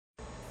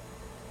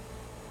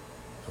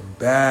I'm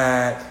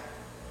back.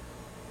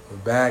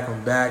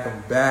 I'm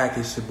back.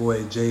 It's your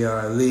boy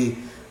J.R. Lee,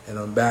 and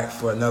I'm back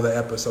for another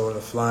episode of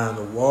the Fly on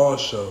the Wall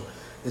Show.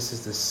 This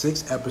is the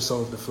sixth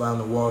episode of the Fly on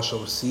the Wall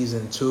Show,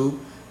 Season 2,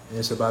 and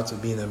it's about to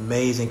be an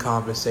amazing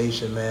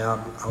conversation, man.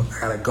 I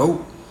gotta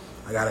go.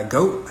 I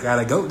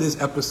gotta go this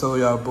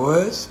episode, y'all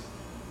boys.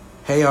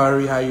 Hey,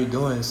 Ari, how you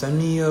doing? Send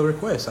me a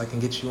request. I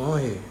can get you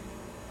on here.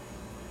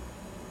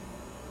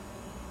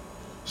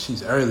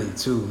 She's early,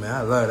 too, man.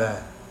 I love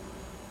that.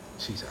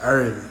 She's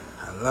early.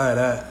 I love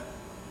that.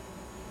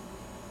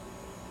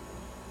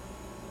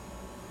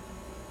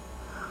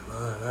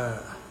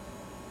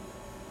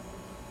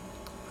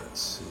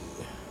 Let's see.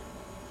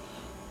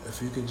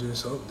 If you could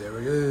just, oh, there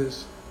it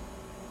is.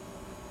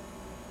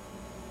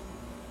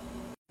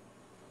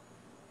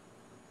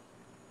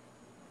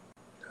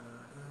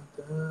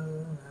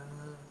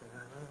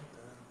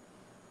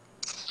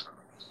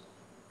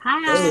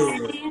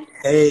 Hi.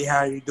 Hey,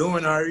 how you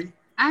doing, Ari?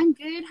 I'm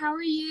good. How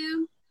are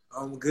you?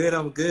 I'm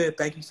good.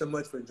 Thank you so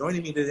much for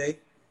joining me today.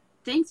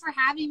 Thanks for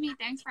having me.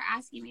 Thanks for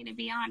asking me to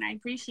be on. I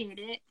appreciate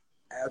it.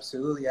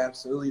 Absolutely.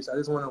 So I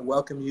just want to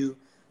welcome you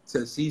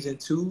to Season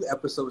 2,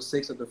 Episode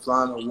 6 of the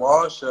Fly on the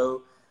Wall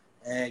Show.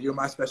 And you're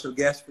my special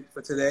guest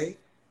for today.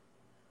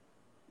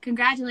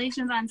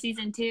 Congratulations on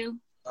Season 2.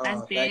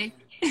 That's big.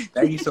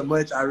 Thank you so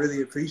much. I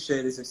really appreciate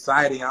it. It's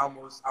exciting. I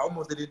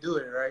almost didn't do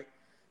it, right?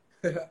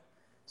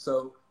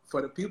 So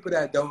for the people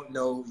that don't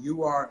know,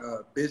 you are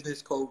a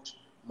business coach,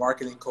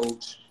 marketing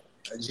coach,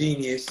 a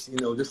genius,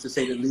 just to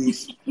say the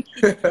least.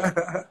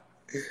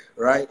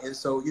 Right? And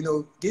so, can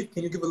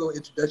you give a little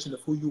introduction of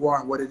who you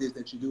are and what it is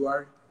that you do,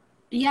 Ari?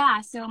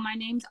 Yeah, so my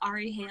name's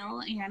Ari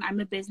Hale, and I'm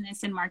a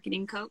business and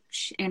marketing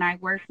coach, and I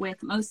work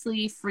with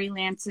mostly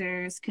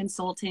freelancers,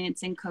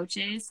 consultants, and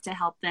coaches to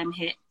help them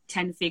hit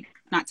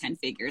not 10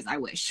 figures, I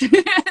wish.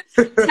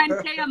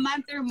 10K a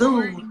month or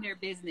more in their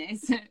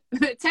business.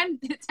 10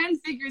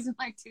 figures in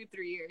like 2-3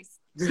 years.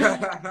 So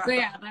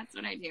yeah, that's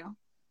what I do.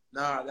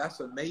 Nah,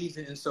 that's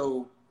amazing. And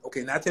so,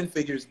 okay, not 10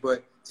 figures,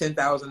 but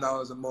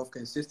 $10,000 a month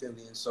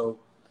consistently. And so,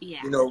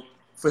 yeah.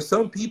 For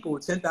some people,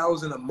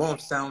 $10,000 a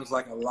month sounds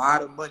like a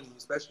lot of money,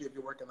 especially if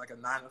you're working like a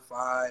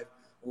 9-to-5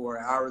 or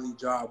an hourly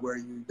job where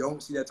you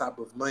don't see that type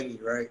of money,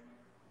 right?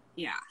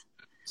 Yeah.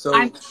 So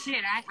I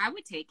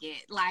would take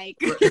it. Like,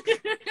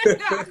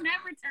 I'm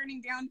never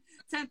turning down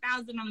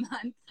 $10,000 a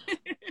month.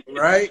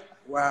 Right?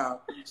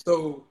 Wow.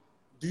 So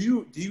do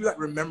you like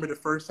remember the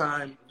first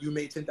time you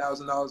made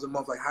 $10,000 a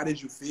month? Like, how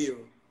did you feel?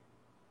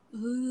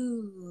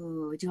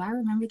 Ooh, do I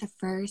remember the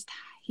first time?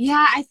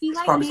 Yeah, I feel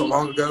like probably so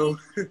long ago.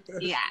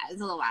 Yeah,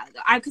 it's a little while ago.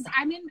 Because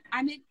I'm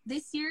in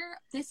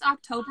this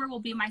October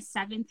will be my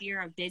 7th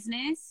year of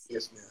business.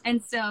 Yes, ma'am.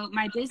 And so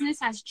my business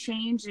has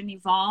changed and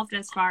evolved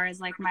as far as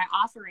like my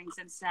offerings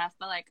and stuff.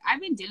 But like I've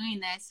been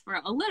doing this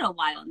for a little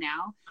while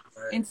now.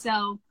 Right. And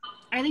so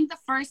I think the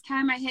first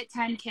time I hit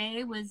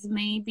 10K was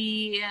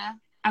maybe,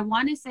 I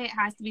want to say it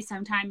has to be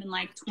sometime in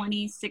like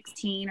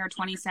 2016 or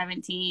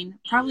 2017,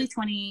 probably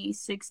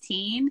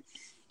 2016.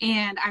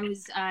 And I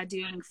was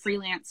doing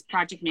freelance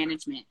project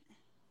management.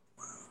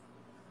 Wow.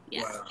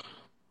 Yeah. Wow.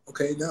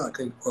 Okay,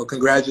 well,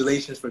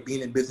 congratulations for being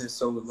in business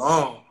so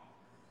long.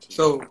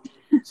 So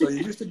you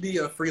used to be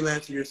a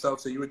freelancer yourself,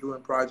 so you were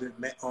doing project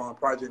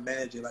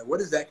managing. Like, what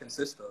does that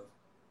consist of?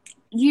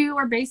 You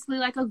are basically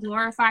like a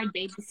glorified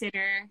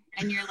babysitter,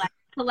 and you're like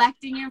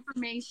collecting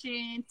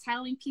information,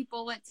 telling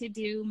people what to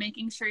do,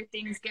 making sure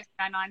things get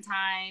done on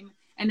time.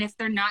 And if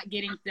they're not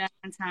getting done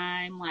on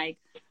time, like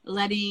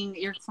letting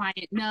your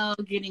client know,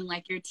 getting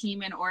like your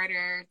team in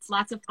order. It's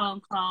lots of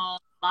phone calls,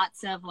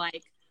 lots of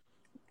like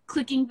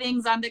clicking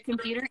things on the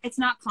computer. It's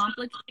not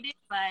complicated,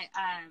 but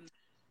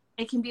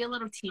it can be a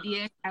little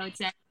tedious, I would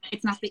say.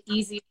 It's not the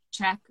easiest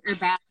check or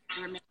bad.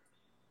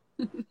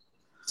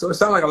 So it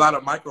sounds like a lot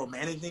of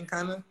micromanaging,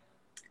 kind of?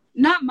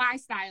 Not my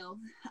style.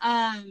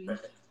 I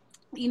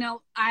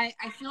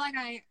feel like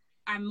I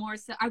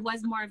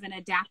was more of an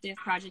adaptive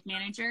project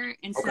manager.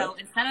 And so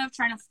instead of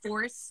trying to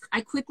force, I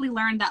quickly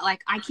learned that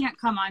like I can't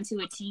come onto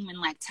a team and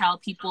like tell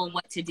people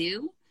what to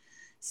do.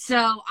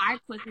 So I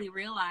quickly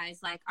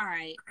realized like, all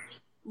right,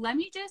 let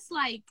me just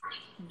like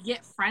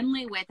get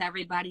friendly with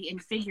everybody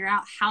and figure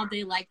out how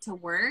they like to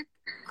work,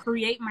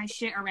 create my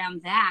shit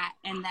around that.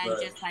 And then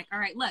just like, all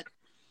right, look,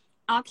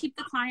 I'll keep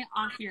the client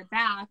off your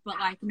back, but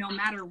like no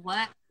matter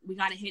what, we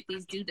got to hit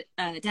these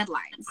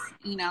deadlines,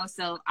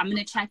 so I'm going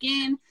to check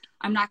in.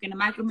 I'm not going to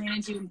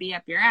micromanage you and be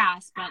up your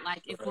ass. But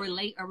like if we're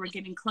late or we're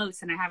getting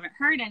close and I haven't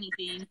heard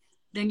anything,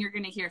 then you're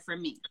going to hear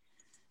from me.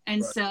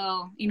 And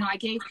so, I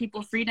gave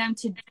people freedom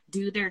to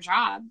do their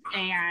job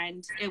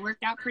and it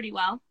worked out pretty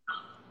well.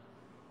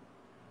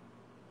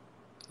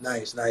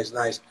 Nice.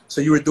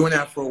 So you were doing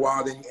that for a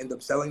while, then you end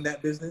up selling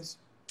that business?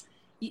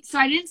 So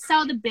I didn't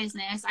sell the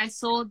business. I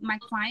sold my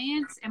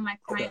clients and my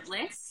client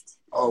list.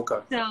 Oh, okay.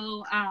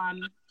 So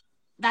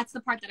that's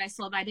the part that I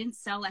sold. I didn't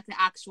sell like the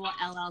actual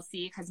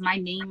LLC because my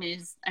name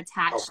is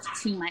attached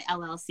to my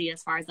LLC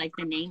as far as like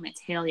the name.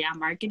 It's Hale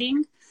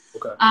Marketing.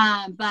 Okay.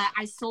 But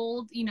I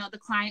sold, you know, the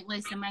client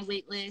list and my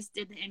wait list,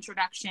 did the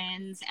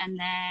introductions, and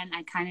then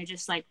I kind of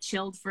just like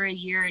chilled for a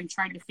year and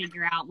tried to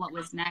figure out what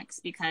was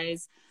next,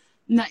 because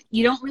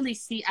you don't really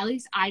see, at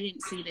least I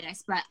didn't see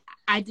this, but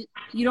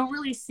you don't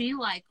really see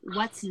like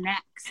what's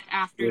next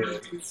after you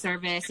do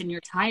service and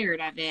you're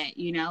tired of it.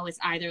 You know, it's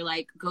either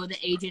like go the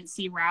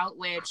agency route,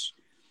 which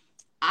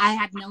I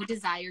had no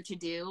desire to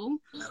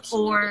do.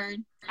 Absolutely. Or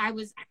I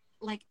was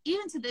like,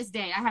 even to this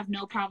day, I have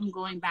no problem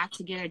going back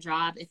to get a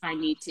job if I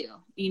need to,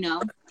 you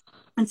know?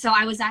 And so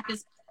I was at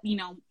this, you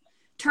know,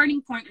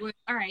 turning point where,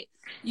 all right,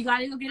 you got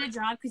to go get a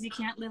job because you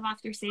can't live off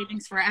your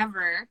savings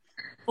forever,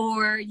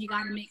 or you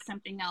got to make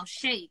something else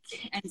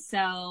shake. And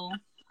so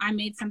I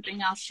made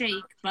something else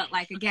shake. But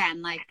like,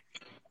 again, like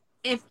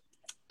if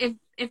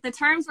the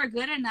terms were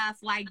good enough,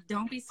 like,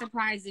 don't be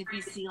surprised if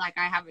you see like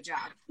I have a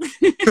job.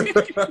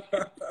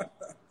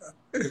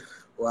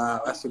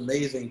 Wow, that's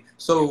amazing.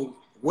 So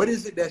what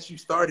is it that you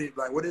started?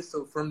 Like,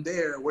 so from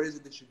there, what is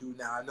it that you do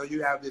now? I know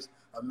you have this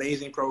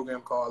amazing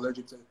program called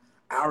Allergic to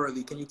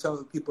Hourly. Can you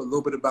tell people a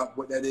little bit about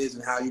what that is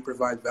and how you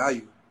provide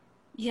value?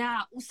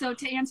 Yeah. So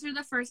to answer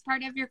the first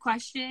part of your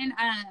question,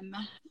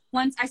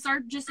 once I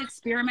started just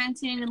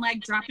experimenting and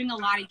like dropping a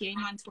lot of game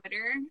on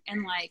Twitter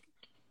and like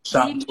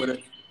Twitter.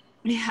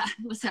 Yeah,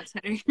 what's up,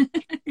 Twitter?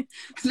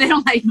 They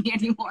don't like me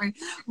anymore.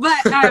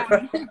 But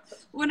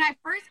when I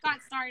first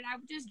got started, I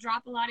would just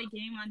drop a lot of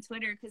game on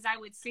Twitter because I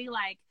would see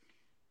like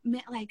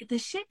the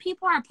shit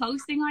people are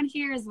posting on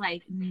here is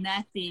like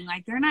nothing.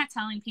 Like they're not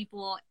telling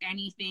people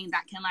anything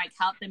that can like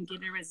help them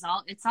get a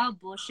result. It's all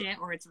bullshit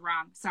or it's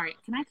wrong. Sorry,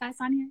 can I cuss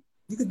on here?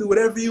 You can do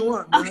whatever you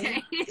want, man.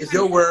 Okay. It's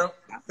your world.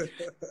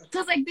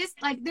 Because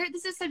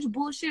this is such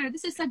bullshit, or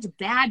this is such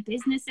bad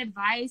business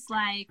advice.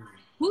 Like,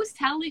 who's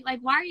telling? Like,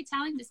 why are you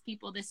telling these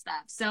people this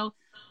stuff? So,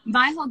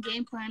 my whole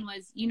game plan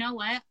was, you know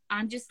what?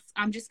 I'm just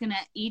gonna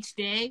each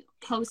day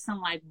post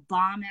some like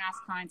bomb ass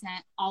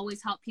content.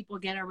 Always help people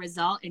get a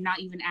result and not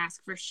even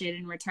ask for shit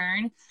in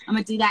return. I'm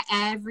gonna do that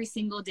every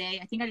single day.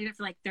 I think I did it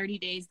for like 30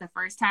 days the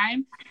first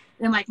time,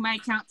 and like my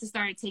account just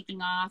started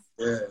taking off.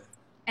 Yeah.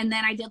 And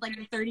then I did like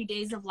the 30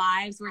 days of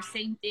lives where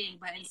same thing,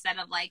 but instead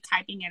of like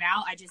typing it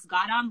out, I just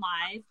got on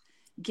live,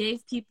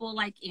 gave people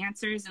like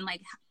answers and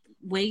like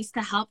ways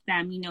to help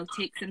them, you know,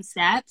 take some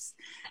steps.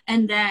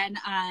 And then,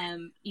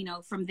 you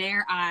know, from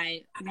there,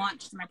 I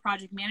launched my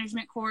project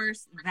management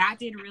course. That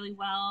did really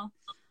well.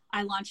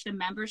 I launched a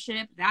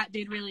membership. That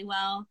did really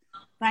well.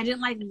 But I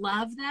didn't like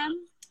love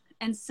them.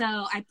 And so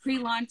I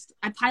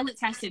pilot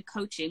tested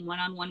coaching,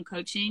 one-on-one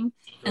coaching,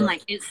 and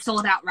like it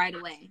sold out right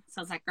away. So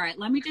I was like, all right,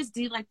 let me just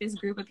do like this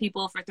group of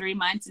people for 3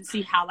 months and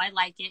see how I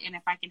like it and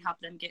if I can help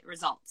them get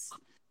results.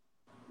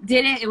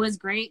 Did it. It was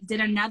great.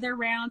 Did another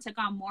round, took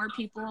on more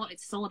people.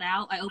 It sold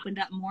out. I opened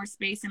up more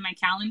space in my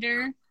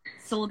calendar,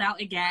 sold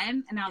out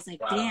again. And I was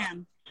like, wow.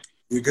 Damn.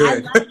 You're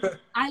good.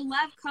 I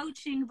love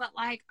coaching, but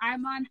like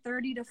I'm on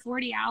 30 to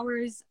 40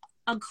 hours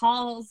of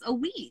calls a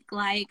week.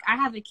 Like I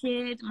have a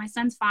kid, my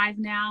son's 5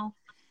 now.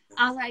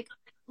 I was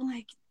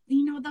like,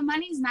 you know, the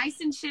money's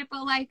nice and shit,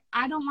 but like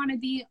I don't want to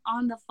be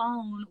on the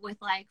phone with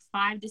like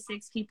 5 to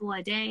 6 people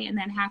a day and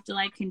then have to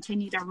like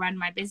continue to run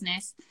my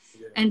business.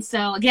 Yeah. And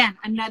so again,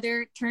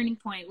 another turning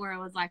point where it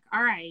was like,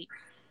 all right,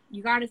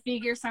 you got to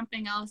figure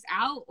something else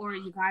out, or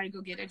you got to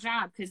go get a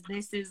job, because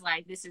this is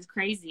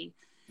crazy.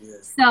 Yeah.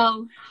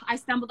 So I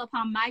stumbled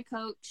upon my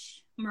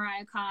coach,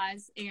 Mariah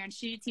Cause, and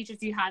she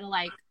teaches you how to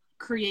like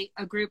create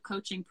a group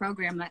coaching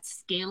program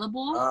that's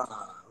scalable. Okay.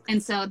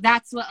 And so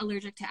that's what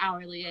Allergic to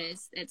Hourly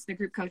is. It's the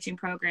group coaching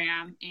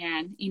program.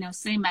 And, you know,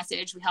 same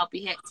message. We help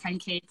you hit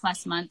 10K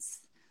plus months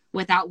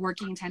without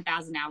working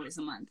 10,000 hours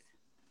a month.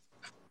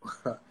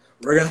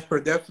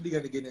 We're definitely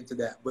going to get into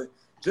that. But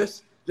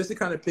just to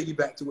kind of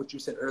piggyback to what you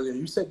said earlier,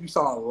 you said you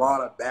saw a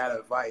lot of bad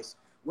advice.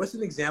 What's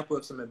an example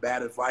of some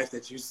bad advice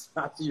that you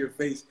saw to your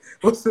face?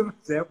 What's some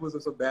examples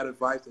of some bad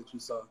advice that you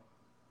saw?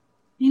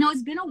 You know,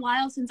 it's been a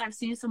while since I've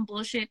seen some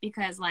bullshit,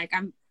 because like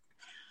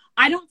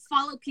I don't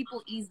follow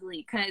people easily,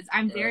 because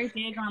I'm very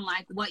big on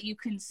like what you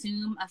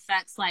consume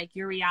affects like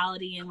your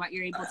reality and what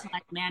you're able to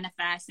like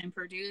manifest and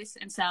produce.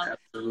 And so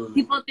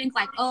people think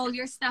like, oh,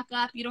 you're stuck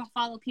up, you don't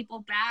follow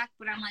people back.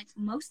 But I'm like,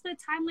 most of the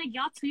time, like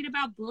y'all tweet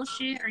about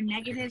bullshit or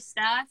negative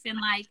stuff. And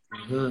like,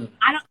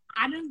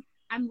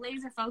 I'm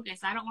laser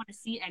focused. I don't want to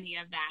see any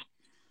of that.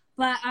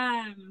 But,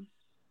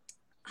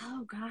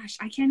 oh gosh,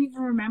 I can't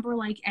even remember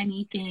like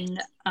anything.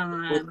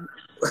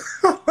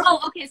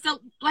 Okay. So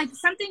like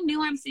something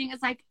new I'm seeing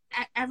is like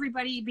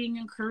everybody being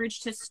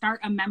encouraged to start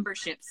a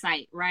membership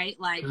site, right?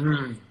 Like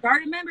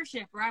start a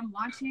membership, or I'm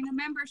launching a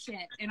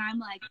membership, and I'm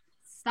like,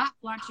 stop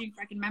launching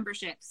freaking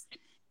memberships.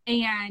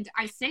 And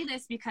I say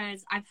this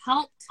because I've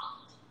helped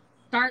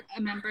start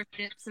a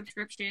membership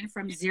subscription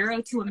from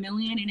 0 to 1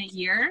 million in a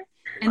year.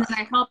 And then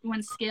I helped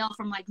one scale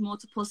from like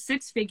multiple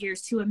 6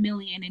 figures to 1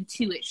 million in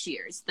 2-ish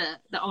years.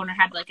 The owner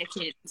had like a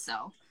kid.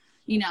 So,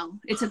 you know,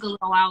 it took a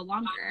little while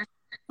longer.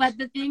 But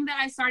the thing that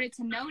I started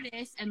to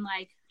notice, and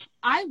like,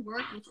 I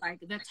work with like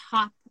the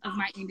top of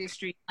my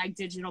industry, like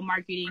digital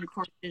marketing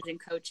courses and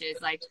coaches.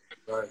 Like,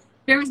 Right.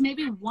 there was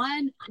maybe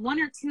one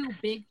or two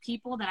big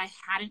people that I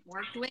hadn't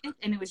worked with,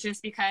 and it was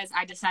just because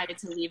I decided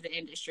to leave the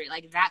industry.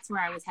 Like, that's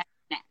where I was headed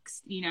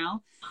next, you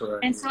know?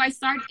 Correct. And so I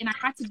started, and I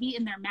got to be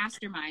in their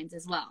masterminds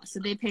as well. So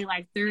they pay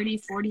like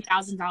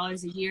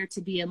 $30,000-$40,000 a year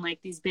to be in like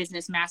these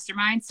business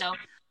masterminds. So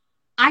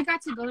I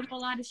got to go to a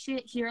lot of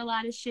shit, hear a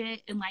lot of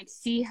shit, and like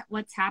see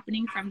what's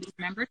happening from these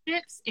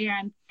memberships.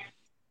 And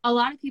a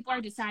lot of people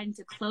are deciding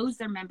to close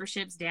their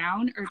memberships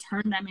down or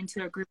turn them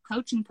into a group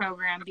coaching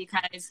program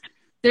because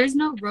there's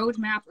no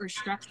roadmap or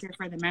structure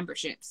for the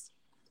memberships.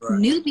 Right.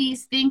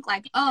 Newbies think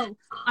like, oh,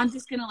 I'm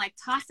just going to like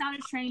toss out a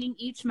training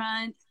each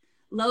month,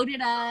 load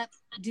it up,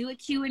 do a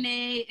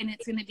Q&A, and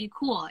it's going to be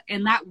cool.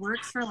 And that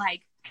works for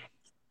like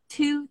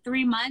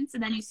 2-3 months.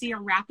 And then you see a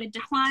rapid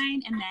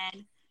decline. And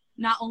then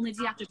not only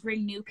do you have to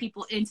bring new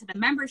people into the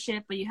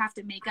membership, but you have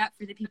to make up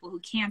for the people who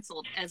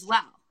canceled as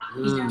well.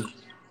 You know?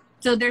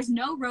 So there's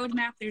no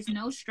roadmap, there's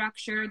no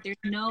structure, there's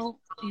no,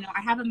 you know,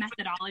 I have a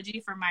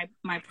methodology for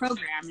my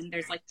program, and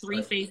there's like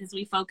 3 phases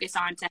we focus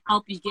on to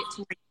help you get to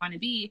where you want to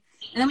be.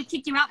 And then we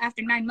kick you out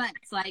after 9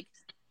 months. Like,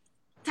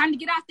 time to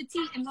get off the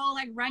teat and go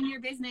like run your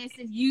business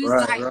and use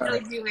what I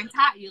showed you and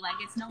taught you. Like,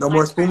 it's no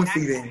more spoon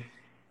feeding.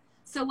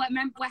 So what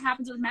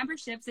happens with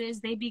memberships is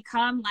they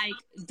become like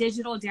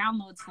digital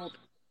downloads folders.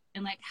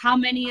 And like, how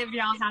many of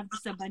y'all have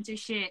just a bunch of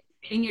shit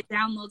in your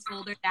downloads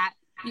folder that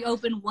you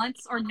open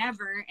once or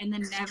never and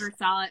then never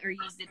saw it or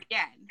used it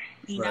again,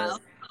 you know?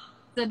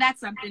 So that's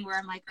something where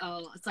I'm like,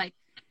 oh, it's like,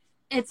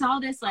 it's all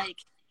this like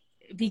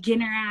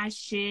beginner ass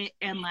shit,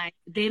 and like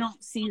they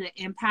don't see the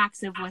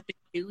impacts of what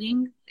they're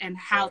doing and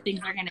how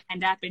things are going to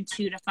end up in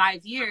 2 to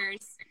 5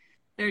 years.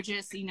 They're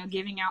just, you know,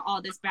 giving out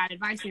all this bad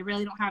advice. They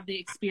really don't have the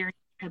experience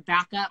to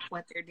back up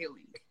what they're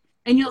doing.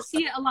 And you'll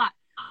see it a lot.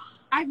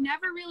 I've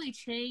never really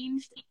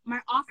changed.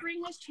 My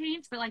offering has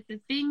changed, but like the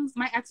things,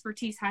 my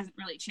expertise hasn't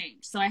really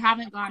changed. So I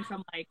haven't gone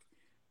from like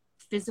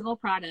physical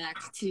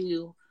products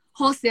to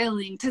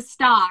wholesaling to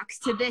stocks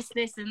to this,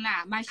 and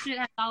that. My shit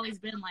has always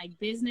been like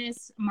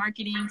business,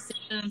 marketing,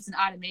 systems, and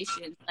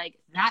automation. Like,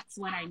 that's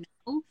what I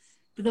know.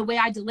 But the way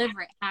I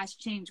deliver it has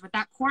changed. But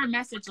that core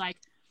message, like,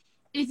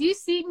 if you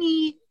see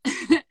me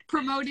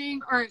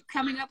promoting or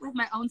coming up with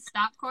my own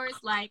stock course,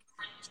 like,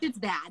 shit's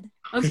bad.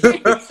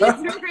 Okay? Shit's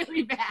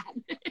really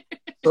bad.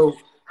 So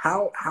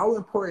how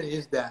important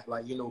is that,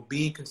 like, you know,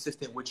 being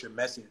consistent with your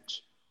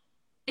message?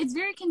 It's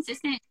very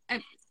consistent.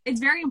 It's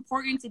very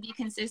important to be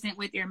consistent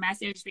with your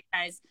message,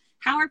 because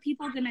how are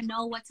people going to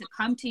know what to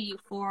come to you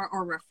for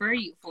or refer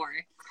you for?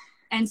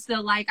 And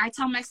so, like, I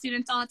tell my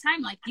students all the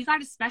time, like, you got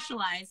to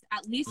specialize,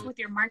 at least with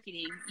your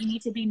marketing. You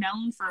need to be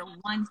known for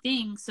one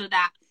thing so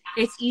that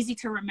it's easy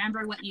to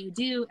remember what you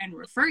do and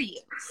refer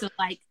you. So,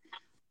 like,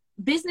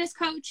 business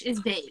coach is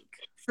vague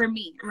for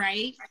me,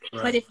 right?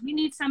 But if you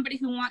need somebody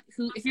who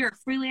if you're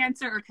a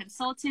freelancer or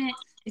consultant,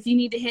 if you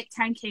need to hit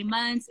 10K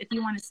months, if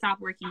you want to stop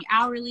working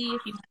hourly,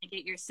 if you want to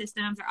get your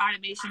systems or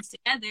automations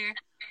together,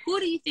 who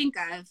do you think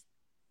of?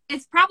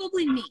 It's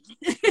probably me.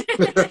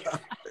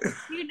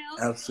 You know?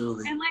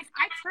 Absolutely. And like,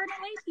 I turn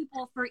away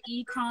people for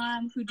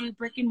e-com who do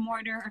brick and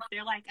mortar, or if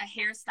they're like a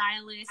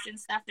hairstylist and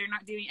stuff, they're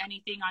not doing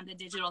anything on the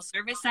digital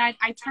service side.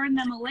 I turn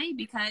them away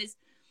because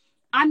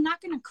I'm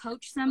not going to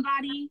coach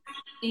somebody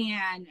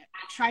and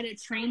try to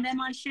train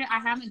them on shit I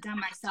haven't done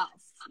myself.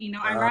 You know,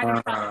 I'd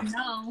rather tell them,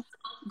 no,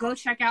 go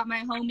check out my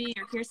homie,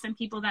 or here's some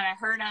people that I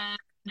heard of,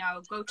 you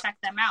know, go check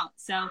them out.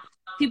 So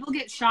people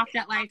get shocked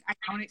that, like, I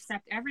don't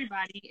accept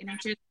everybody, and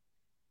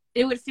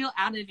it would feel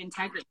out of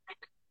integrity.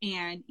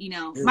 And, you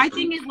know, my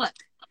thing is, look,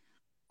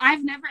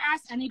 I've never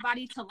asked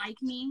anybody to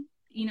like me,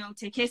 you know,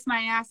 to kiss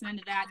my ass, none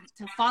of that,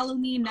 to follow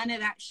me, none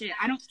of that shit.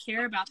 I don't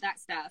care about that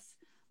stuff.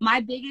 My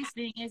biggest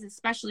thing is,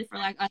 especially for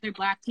like other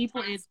Black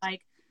people, is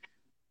like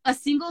a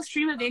single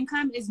stream of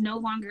income is no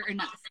longer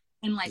enough.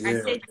 And like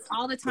I say this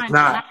all the time,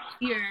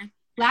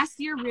 last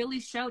year really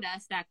showed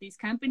us that these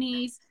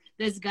companies,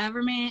 this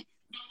government,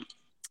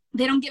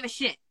 they don't give a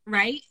shit,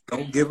 right?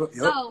 Don't give a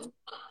So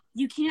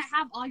you can't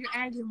have all your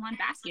eggs in one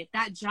basket.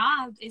 That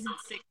job isn't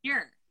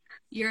secure.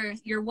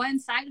 Your one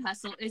side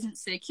hustle isn't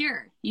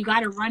secure. You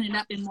got to run it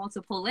up in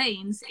multiple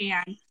lanes.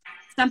 And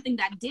something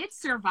that did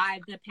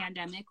survive the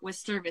pandemic was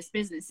service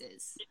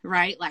businesses,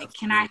 right? Like,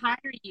 can I hire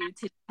you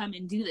to come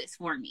and do this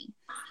for me?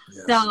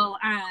 Yes. So,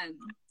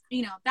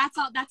 you know, that's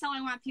all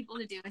I want people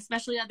to do,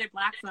 especially other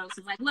Black folks,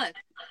 is like, look,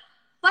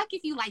 fuck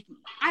if you like me.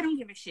 I don't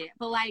give a shit.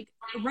 But like,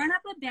 run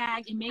up a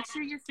bag and make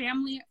sure your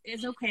family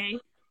is okay.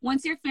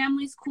 Once your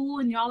family's cool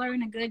and y'all are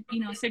in a good, you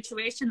know,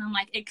 situation, then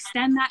like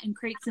extend that and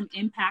create some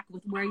impact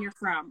with where you're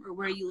from or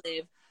where you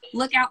live.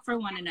 Look out for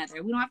one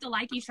another. We don't have to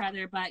like each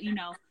other, but, you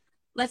know,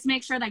 let's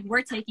make sure like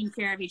we're taking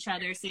care of each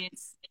other,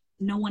 since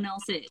no one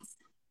else is.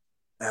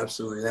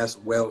 Absolutely. That's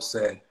well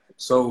said.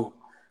 So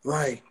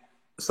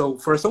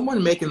for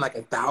someone making like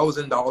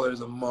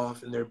 $1,000 a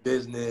month in their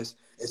business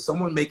and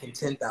someone making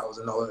 $10,000,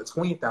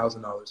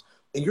 $20,000,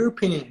 in your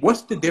opinion,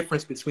 what's the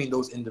difference between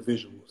those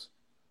individuals?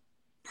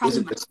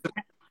 Probably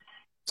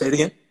say it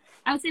again.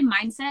 I would say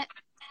mindset.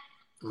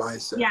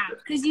 Mindset. Yeah,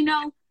 because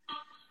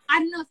I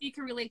don't know if you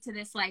can relate to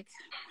this. Like,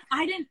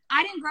 I didn't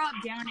grow up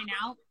down and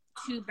out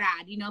too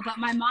bad, but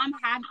my mom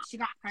she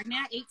got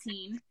pregnant at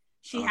 18.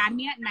 She had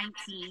me at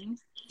 19.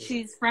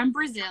 She's from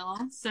Brazil,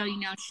 so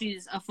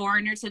she's a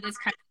foreigner to this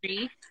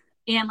country,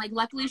 and like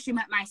luckily she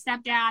met my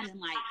stepdad, and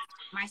like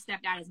my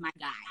stepdad is my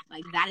guy.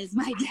 Like, that is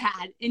my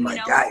dad, and my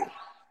guy.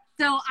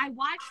 So I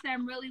watched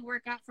them really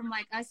work up from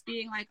like us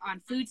being like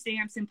on food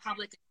stamps and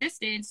public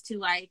assistance to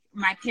like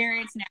my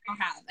parents now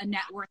have a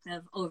net worth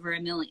of over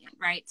 $1 million,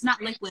 right? It's not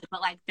liquid,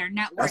 but like their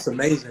net worth. That's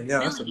amazing.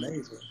 Yeah, that's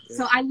amazing. Yeah.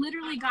 So I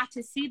literally got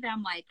to see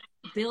them like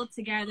build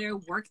together,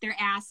 work their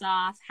ass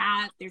off.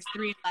 There's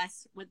 3 of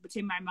us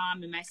between my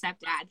mom and my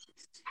stepdad,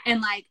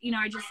 and like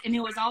and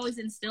it was always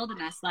instilled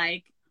in us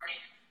like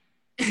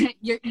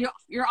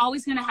you're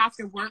always gonna have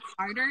to work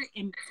harder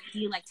and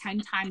be like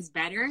 10 times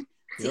better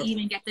to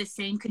even get the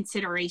same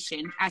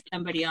consideration as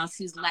somebody else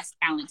who's less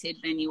talented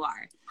than you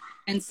are.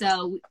 And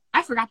so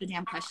I forgot the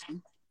damn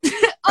question.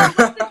 What's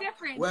the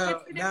difference?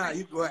 Well, I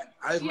just want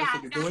to say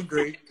you're doing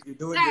great. You're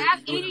doing good. I have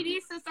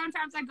ADD, so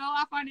sometimes I go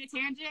off on a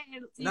tangent.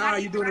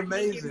 And you're doing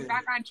amazing.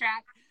 Back on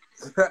track.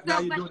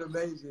 You're doing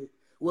amazing.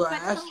 Well, I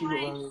asked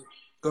you.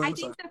 I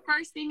think the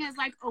first thing is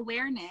like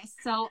awareness.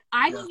 So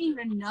I didn't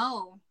even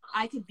know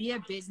I could be a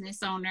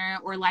business owner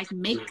or like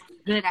make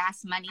good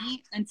ass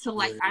money until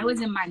like I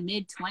was in my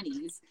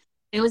mid-20s.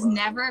 It was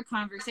never a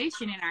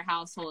conversation in our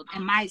household.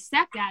 And my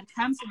stepdad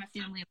comes from a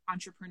family of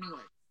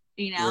entrepreneurs,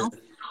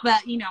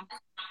 but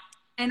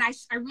and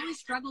I really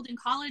struggled in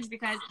college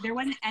because there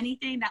wasn't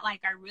anything that like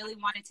I really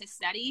wanted to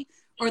study,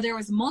 or there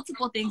was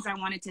multiple things I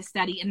wanted to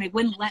study and they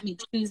wouldn't let me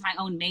choose my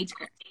own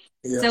major.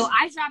 So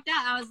I dropped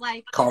out. I was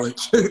like,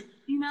 college.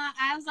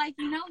 I was like,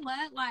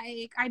 what?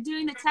 Like, I'm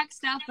doing the tech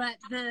stuff, but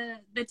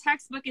the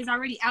textbook is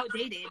already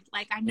outdated.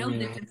 Like, I know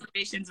the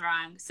information's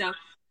wrong. So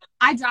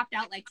I dropped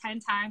out like 10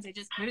 times. I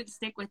just couldn't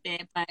stick with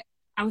it. But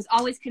I was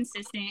always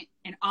consistent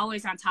and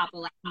always on top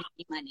of like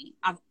making money.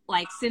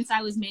 Since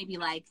I was maybe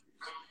like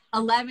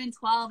 11,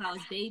 12, I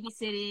was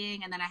babysitting,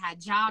 and then I had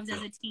jobs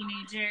as a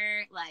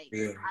teenager. Like,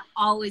 I've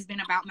always been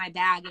about my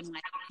bag and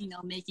like,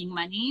 making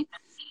money.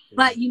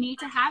 But you need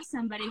to have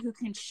somebody who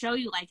can show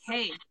you like,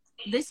 hey,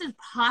 this is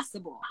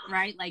possible,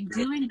 right? Like,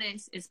 doing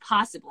this is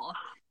possible.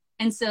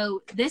 And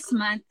so this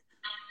month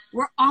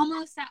we're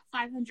almost at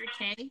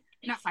 500K,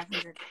 not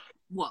 500.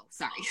 Whoa,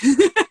 sorry.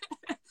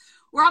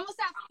 We're almost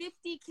at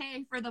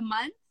 50K for the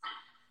month.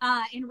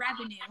 In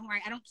revenue,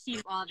 right? I don't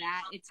keep all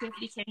that. It's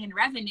 50K in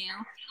revenue,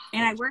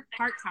 and I work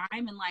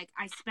part-time, and like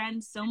I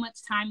spend so much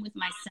time with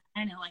my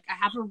son, and like I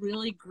have a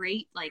really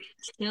great like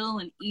chill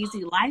and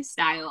easy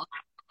lifestyle.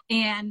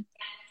 And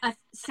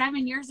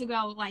 7 years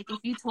ago, like if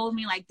you told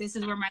me like this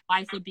is where my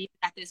life would be,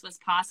 that this was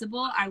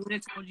possible, I would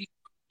have told you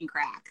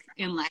crack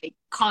and like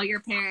call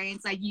your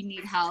parents, like you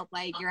need help,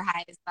 like you're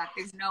high as fuck,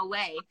 there's no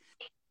way.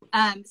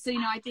 So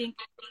I think,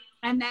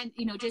 and then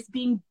just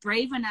being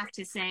brave enough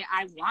to say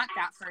I want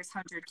that first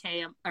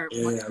 100K or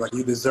like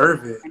you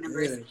deserve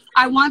it.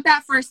 I want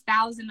that first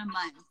 1,000 a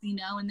month,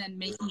 and then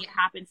making it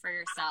happen for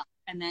yourself,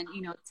 and then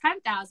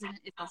 10,000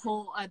 is a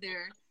whole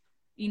other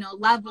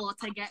level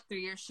to get through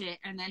your shit,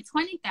 and then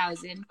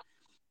 20,000.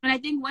 And I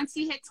think once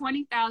you hit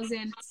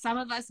 20,000, some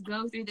of us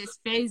go through this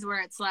phase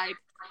where it's like,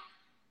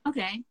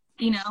 okay,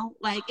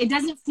 like it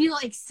doesn't feel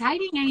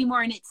exciting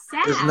anymore, and it's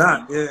sad. It's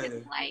not.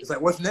 It's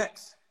like what's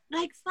next?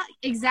 Like,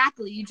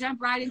 exactly. You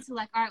jump right into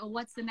like, all right, well,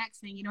 what's the next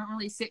thing? You don't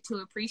really sit to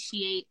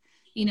appreciate,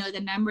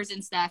 the numbers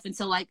and stuff. And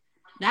so like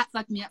that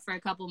fucked me up for a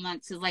couple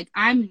months. Cause like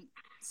I'm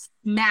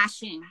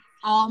smashing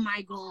all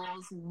my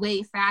goals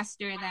way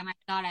faster than I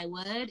thought I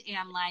would.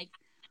 And like,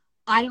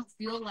 I don't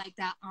feel like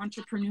that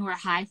entrepreneur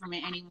high from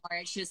it anymore.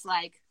 It's just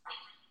like,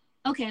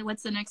 okay,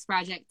 what's the next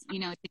project,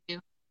 to do?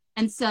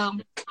 And so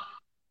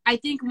I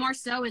think more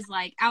so is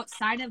like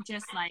outside of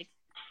just like,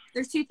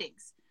 there's 2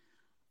 things.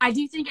 I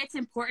do think it's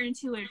important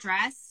to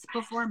address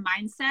before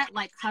mindset,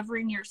 like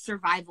covering your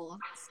survival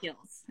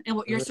skills and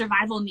what your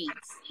survival needs,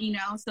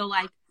 So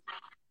like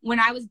when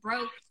I was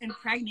broke and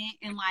pregnant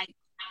and like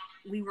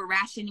we were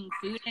rationing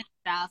food and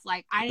stuff,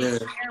 like I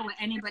didn't care what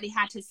anybody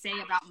had to say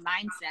about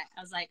mindset.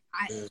 I was like,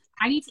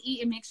 I need to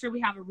eat and make sure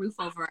we have a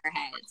roof over our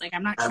heads. Like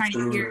I'm not trying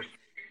to hear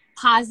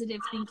positive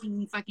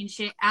thinking fucking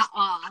shit at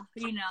all,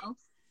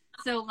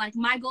 So like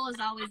my goal is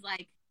always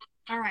like,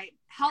 all right,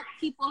 help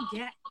people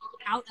get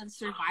out of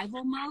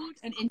survival mode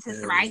and into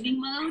thriving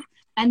mode,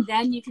 and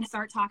then you can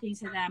start talking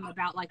to them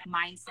about like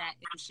mindset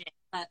and shit.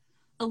 But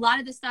a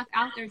lot of the stuff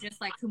out there just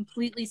like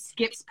completely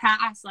skips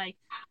past like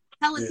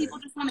telling people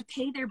just want to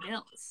pay their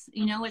bills.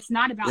 It's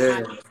not about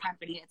having a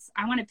company. It's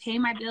I want to pay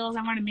my bills.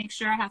 I want to make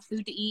sure I have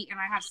food to eat and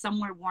I have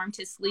somewhere warm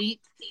to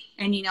sleep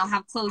and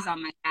have clothes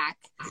on my back.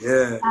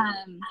 So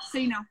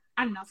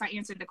I don't know if I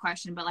answered the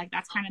question, but like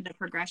that's kind of the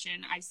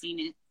progression I've seen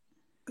it.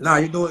 No,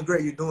 you're doing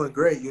great. You're doing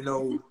great.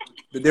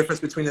 The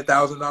difference between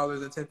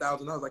 $1,000 and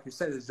 $10,000, like you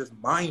said, is just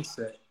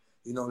mindset.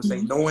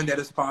 Saying knowing that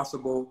it's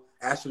possible,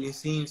 actually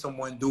seeing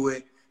someone do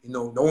it,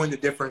 knowing the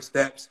different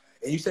steps.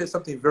 And you said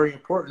something very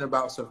important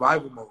about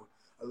survival mode.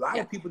 A lot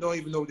of people don't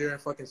even know they're in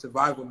fucking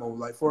survival mode.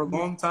 Like for a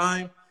long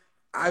time,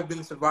 I've been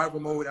in survival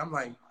mode. I'm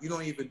like, you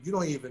don't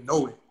even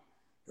know it,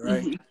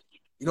 right? Mm-hmm.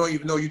 You don't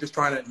even know you're just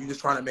trying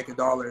to make a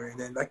dollar. And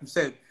then, like you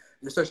said,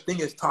 there's such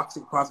thing as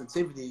toxic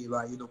positivity.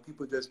 Like,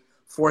 people just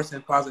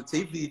forcing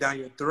positivity down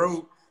your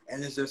throat,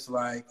 and it's just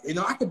like,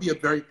 I could be a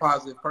very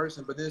positive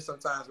person, but then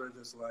sometimes we're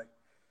just like,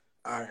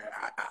 all right,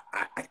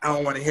 I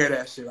don't want to hear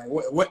that shit. Like,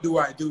 what do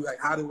I do? Like,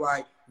 how do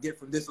I get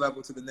from this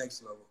level to the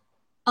next level?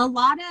 A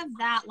lot of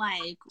that,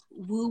 like,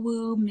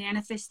 woo-woo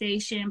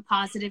manifestation,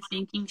 positive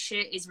thinking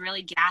shit is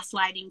really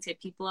gaslighting to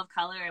people of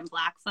color and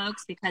Black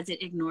folks because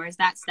it ignores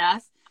that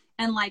stuff.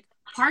 And, like,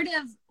 part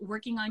of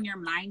working on your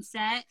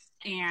mindset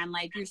and,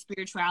 like, your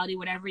spirituality,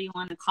 whatever you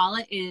want to call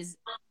it, is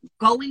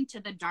going to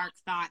the dark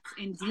thoughts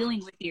and dealing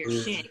with your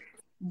shit.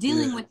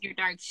 Dealing with your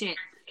dark shit.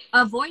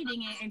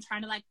 Avoiding it and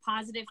trying to, like,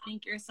 positive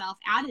think yourself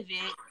out of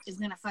it is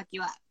going to fuck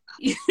you up.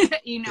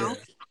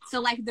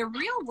 So, like, the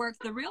real work,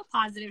 the real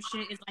positive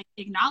shit is, like,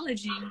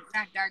 acknowledging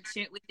that dark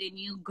shit within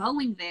you,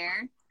 going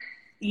there,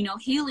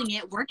 healing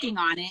it, working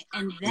on it,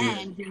 and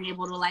then being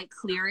able to, like,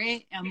 clear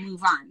it and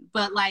move on.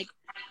 But, like,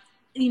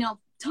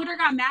 Twitter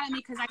got mad at me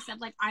because I said,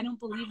 like, I don't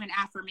believe in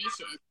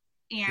affirmation.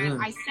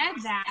 And I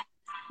said that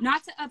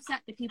not to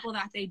upset the people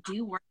that they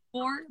do work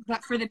for,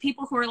 but for the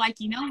people who are like,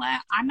 you know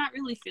what, I'm not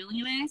really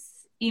feeling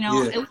this.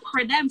 It was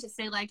for them to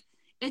say, like,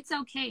 it's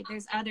okay.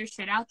 There's other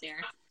shit out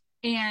there.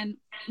 And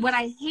what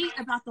I hate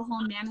about the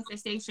whole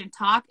manifestation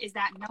talk is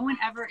that no one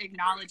ever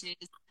acknowledges,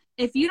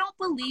 if you don't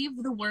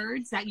believe the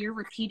words that you're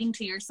repeating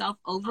to yourself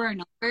over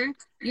and over,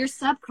 you're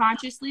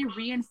subconsciously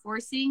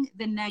reinforcing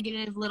the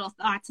negative little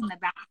thoughts in the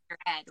back of your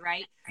head,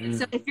 right?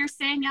 So if you're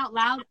saying out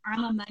loud,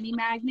 I'm a money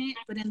magnet,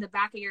 but in the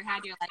back of your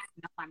head, you're like,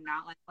 no, I'm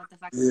not. Like, what the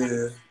fuck does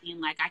that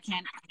mean? Like, I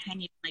can't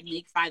even, like,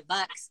 make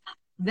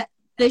 $5.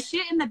 The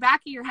shit in the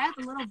back of your head,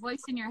 the little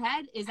voice in your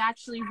head, is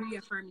actually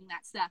reaffirming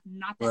that stuff,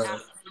 not the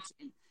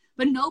affirmation.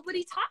 But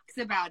nobody talks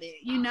about it,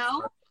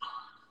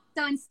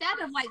 So instead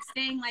of, like,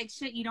 saying, like,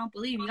 shit you don't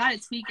believe, you got to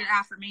tweak your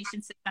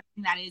affirmations to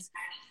something that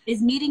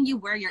is meeting you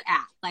where you're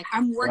at. Like,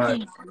 I'm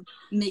working on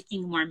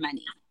making more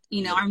money.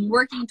 I'm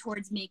working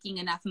towards making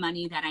enough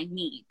money that I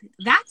need.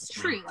 That's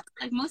true.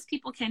 Like, most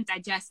people can't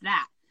digest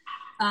that.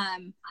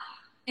 And,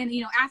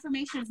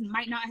 affirmations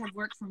might not have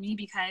worked for me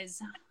because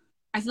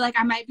I feel like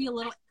I might be a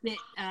little bit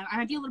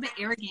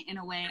arrogant in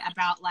a way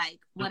about, like,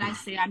 what I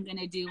say I'm going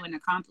to do and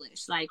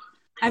accomplish. Like,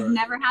 I've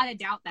never had a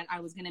doubt that I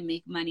was going to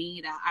make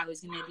money, that I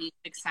was going to be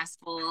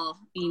successful,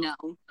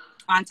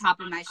 on top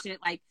of my shit.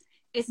 Like,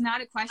 it's not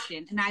a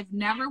question. And I've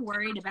never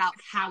worried about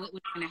how it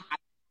was going to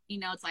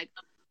happen. It's like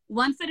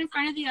one foot in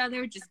front of the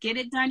other, just get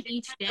it done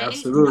each day.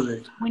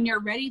 Absolutely. When you're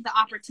ready, the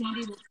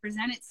opportunity will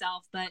present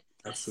itself, but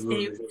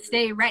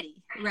stay ready,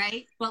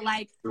 right? But,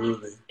 like,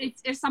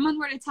 if someone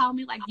were to tell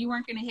me, like, you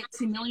weren't going to hit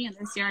 2 million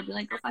this year, I'd be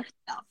like, go fuck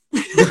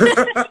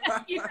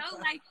yourself.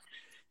 Like,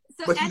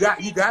 so, but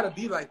you gotta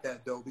be like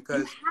that though,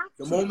 because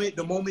the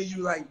moment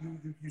you, like,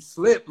 you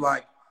slip,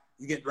 like,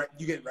 you get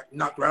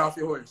knocked right off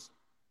your horse.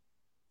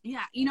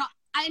 Yeah, and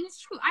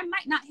it's true. I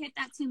might not hit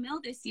that 2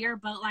 mil this year,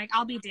 but, like,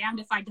 I'll be damned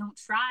if I don't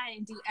try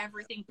and do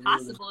everything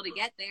possible to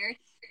get there.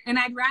 And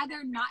I'd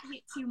rather not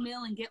hit 2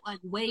 mil and get, like,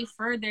 way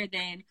further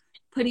than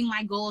putting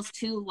my goals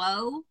too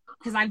low,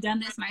 because I've done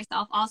this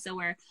myself also,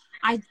 where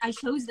I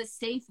chose the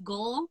safe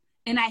goal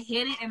and I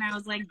hit it and I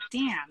was like,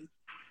 damn.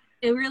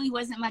 It really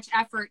wasn't much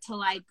effort to,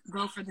 like,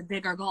 go for the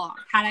bigger goal.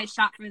 Had I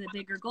shot for the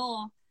bigger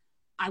goal,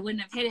 I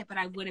wouldn't have hit it, but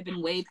I would have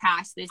been way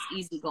past this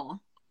easy goal.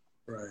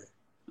 Right.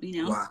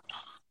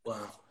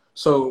 Wow.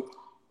 So,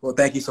 well,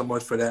 thank you so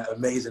much for that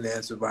amazing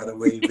answer, by the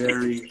way.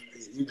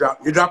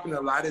 You're dropping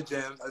a lot of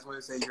gems. I just want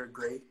to say you're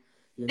great,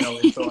 and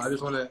so I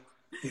just want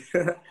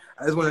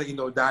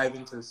to, dive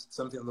into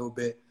something a little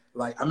bit.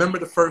 Like, I remember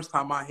the first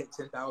time I hit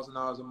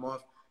 $10,000 a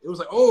month, it was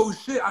like, oh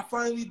shit, I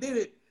finally did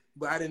it.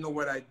 But I didn't know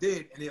what I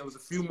did. And it was a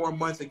few more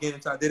months again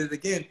until I did it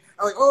again.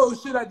 I was like, oh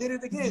shit, I did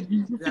it again.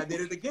 And I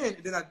did it again.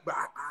 And then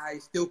I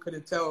still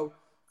couldn't tell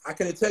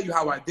you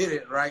how I did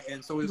it, right?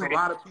 And so there's a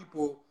lot of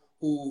people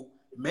who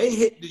may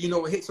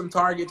hit some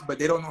targets, but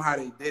they don't know how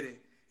they did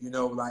it.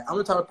 Like, I'm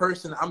the type of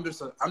person, I'm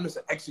just an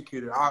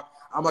executor.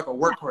 I'm like a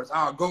workhorse.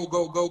 I'll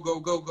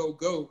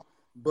go.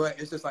 But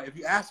it's just like, if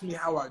you ask me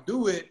how I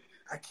do it,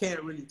 I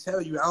can't really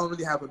tell you. I don't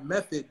really have a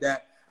method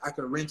that I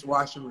could rinse,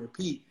 wash, and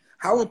repeat.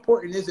 How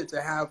important is it to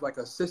have, like,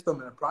 a system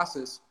and a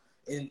process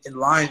in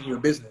line in your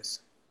business?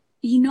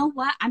 You know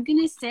what? I'm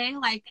going to say,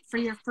 like, for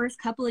your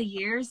first couple of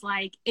years,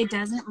 like, it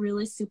doesn't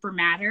really super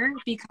matter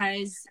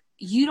because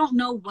you don't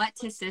know what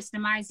to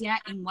systemize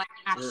yet and what's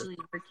actually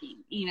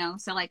working,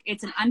 So, like,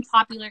 it's an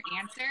unpopular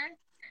answer,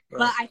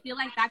 but I feel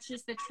like that's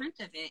just the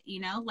truth of it,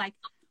 Like,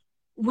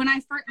 when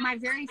my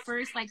very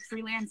first, like,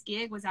 freelance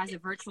gig was as a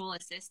virtual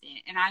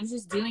assistant, and I was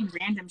just doing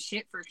random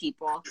shit for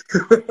people.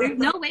 There's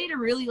no way to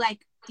really,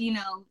 like,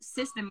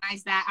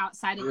 systemize that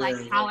outside of, like,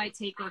 how I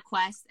take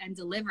requests and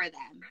deliver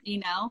them,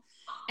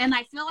 And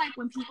I feel like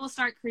when people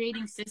start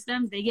creating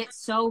systems, they get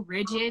so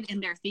rigid in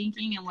their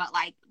thinking and what,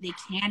 like, they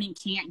can and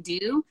can't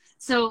do.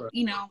 So,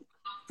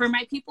 for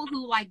my people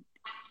who like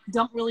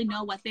don't really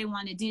know what they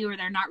want to do, or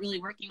they're not really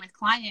working with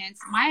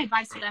clients, my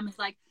advice to them is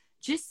like,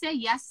 just say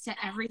yes to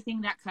everything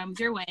that comes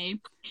your way,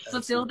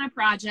 fulfill the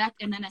project,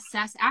 and then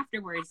assess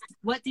afterwards.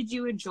 What did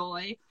you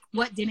enjoy?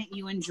 What didn't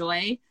you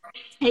enjoy?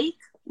 Take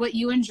what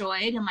you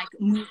enjoyed and like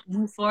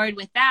move forward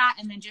with that,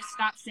 and then just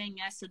stop saying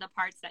yes to the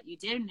parts that you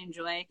didn't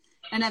enjoy.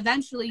 And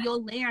eventually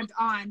you'll land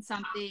on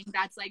something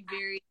that's like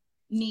very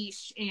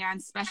niche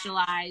and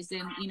specialized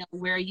and, you know,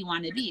 where you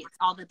want to be. It's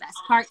all the best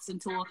parts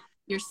until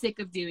you're sick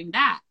of doing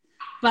that.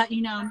 But,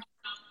 you know,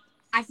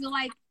 I feel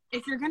like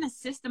if you're going to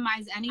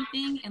systemize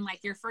anything in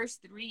like your first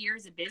 3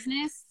 years of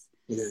business,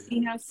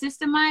 you know,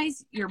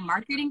 systemize your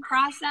marketing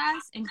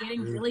process and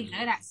getting really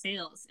good at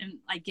sales and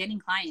like getting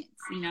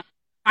clients. You know,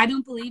 I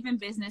don't believe in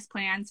business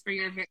plans for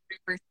your very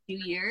first few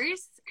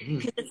years,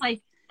 because it's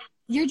like,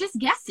 you're just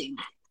guessing.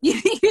 You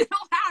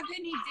don't have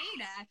any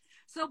data.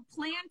 So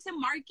plan to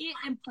market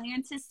and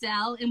plan to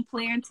sell and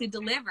plan to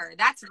deliver.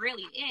 That's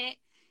really it.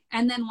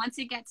 And then once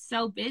it gets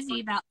so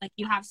busy that like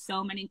you have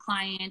so many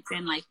clients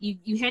and like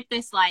you hit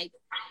this like,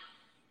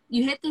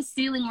 you hit this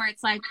ceiling where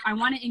it's like, I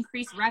want to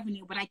increase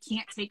revenue, but I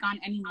can't take on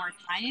any more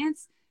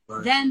clients.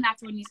 Right. Then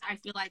that's when I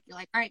feel like you're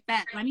like, all right,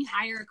 bet, let me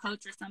hire a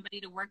coach or somebody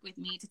to work with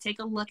me to take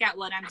a look at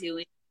what I'm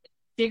doing,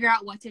 figure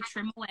out what to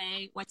trim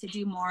away, what to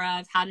do more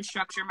of, how to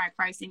structure my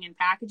pricing and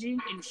packaging,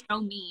 and show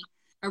me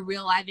a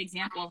real live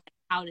example of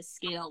how to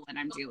scale what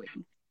I'm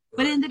doing.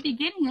 But in the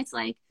beginning, it's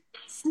like,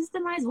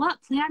 systemize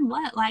what, plan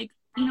what, like,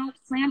 you know,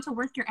 plan to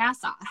work your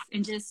ass off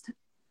and just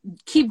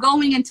keep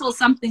going until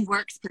something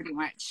works, pretty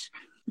much.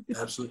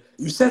 Absolutely.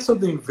 You said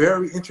something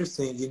very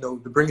interesting, you know,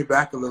 to bring it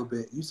back a little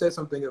bit. You said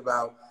something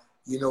about,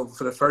 you know,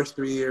 for the first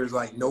 3 years,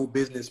 like no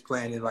business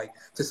plan. And like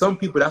to some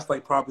people, that's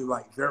like probably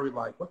like very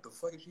like, what the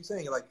fuck is she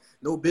saying? Like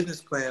no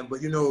business plan.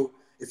 But, you know,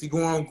 if you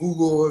go on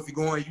Google or if you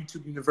go on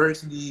YouTube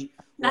University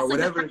or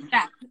whatever.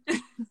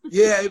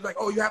 Yeah, it's like,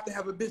 oh, you have to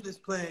have a business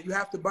plan. You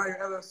have to buy your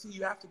LLC.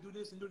 You have to do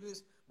this and do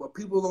this. But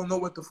people don't know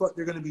what the fuck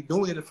they're going to be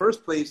doing in the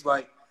first place.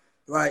 Like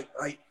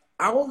I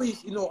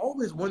always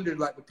wondered,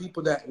 like, the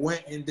people that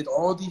went and did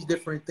all these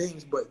different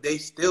things, but they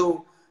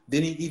still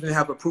didn't even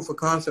have a proof of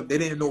concept. They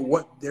didn't know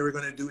what they were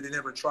going to do. They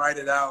never tried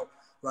it out.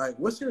 Like,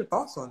 what's your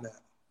thoughts on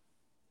that?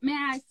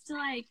 Man, I feel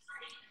like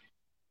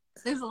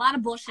there's a lot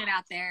of bullshit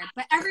out there,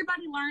 but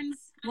everybody learns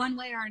one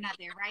way or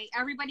another, right?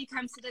 Everybody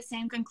comes to the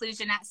same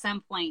conclusion at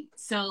some point.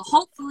 So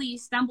hopefully you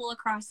stumble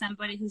across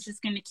somebody who's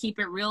just going to keep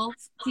it real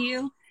to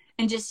you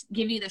and just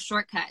give you the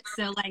shortcut.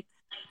 So, like,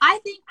 I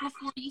think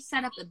before you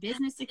set up a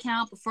business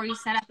account, before you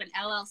set up an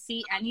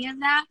LLC, any of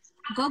that,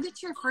 go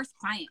get your first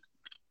client.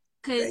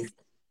 Because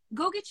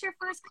go get your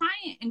first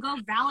client and go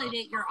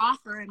validate your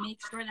offer and make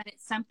sure that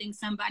it's something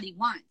somebody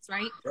wants,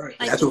 right? Right.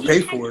 Like, that's what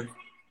pay for it.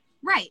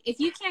 Right. If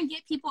you can't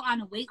get people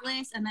on a wait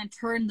list and then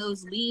turn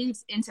those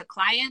leads into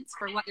clients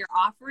for what you're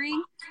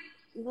offering,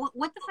 what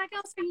the fuck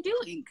else are you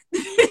doing?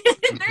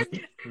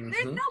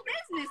 there's no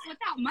business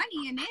without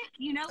money in it.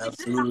 You know, it's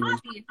just a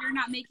hobby if you're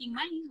not making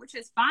money, which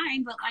is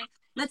fine. But like,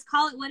 let's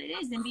call it what it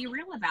is and be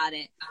real about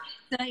it.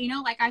 So, you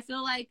know, like, I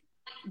feel like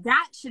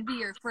that should be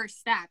your first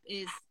step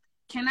is,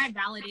 can I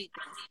validate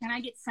this? Can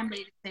I get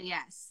somebody to say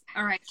yes?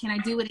 All right. Can I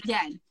do it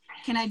again?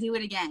 Can I do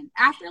it again?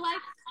 After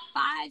like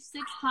 5,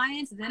 6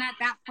 clients, then at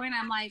that point,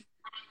 I'm like,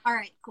 all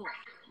right, cool.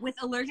 With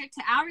Allergic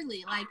to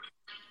Hourly, like,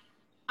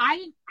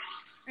 I'm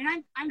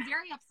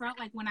very upfront,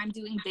 like when I'm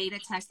doing beta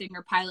testing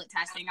or pilot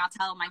testing, I'll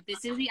tell them like,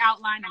 this is the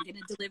outline. I'm going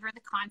to deliver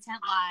the content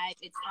live.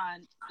 It's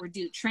on, we're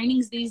doing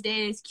trainings these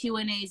days,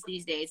 Q&As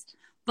these days.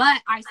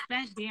 But I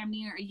spent damn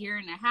near a year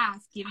and a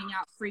half giving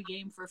out free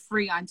game for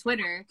free on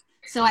Twitter.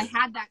 So I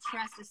had that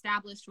trust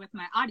established with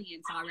my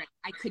audience already.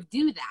 I could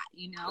do that,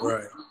 you know?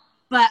 Right.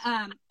 But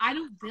I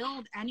don't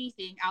build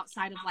anything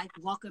outside of like,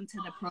 welcome to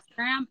the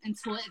program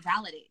until it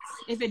validates.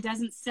 If it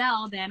doesn't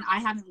sell, then I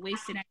haven't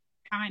wasted any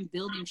time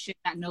building shit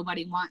that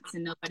nobody wants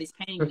and nobody's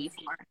paying me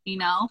for, you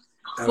know?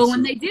 Absolutely. But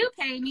when they do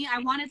pay me, I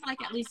wanted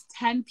like at least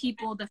 10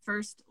 people the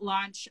first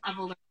launch of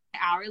Allergic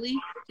Hourly.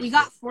 We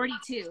got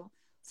 42.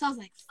 So I was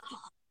like,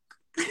 fuck.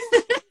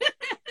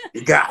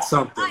 You got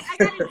something. Like, I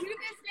gotta do this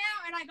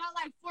now, and I got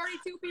like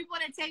 42 people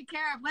to take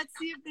care of. Let's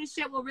see if this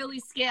shit will really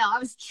scale. I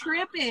was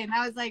tripping.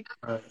 I was like,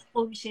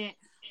 holy shit.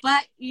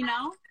 But, you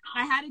know,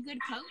 I had a good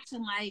coach,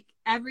 and like,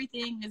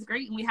 everything is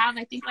great. And we have,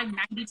 I think, like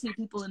 92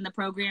 people in the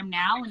program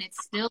now, and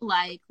it's still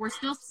like, we're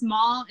still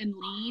small and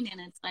lean, and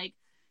it's like,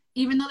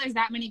 even though there's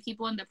that many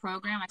people in the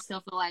program, I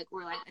still feel like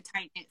we're like a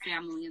tight-knit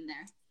family in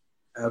there.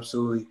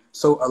 Absolutely.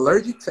 So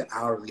Allergic to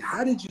Hourly,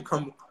 how did you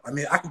come? I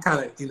mean, I can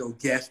kind of, you know,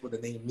 guess what the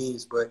name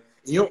means, but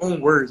in your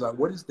own words, like,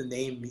 what does the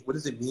name mean? What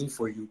does it mean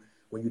for you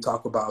when you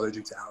talk about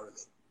Allergic to Hourly?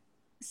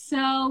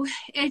 So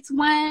it's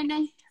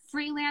when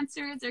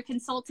freelancers or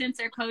consultants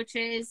or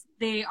coaches,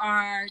 they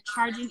are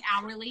charging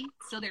hourly.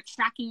 So they're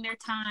tracking their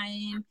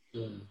time.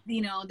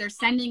 You know, they're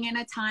sending in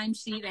a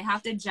timesheet. They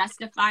have to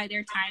justify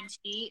their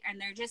timesheet,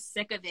 and they're just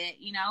sick of it,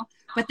 you know,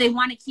 but they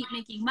want to keep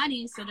making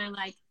money. So they're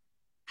like,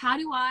 how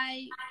do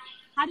I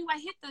how do I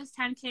hit those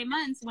 10K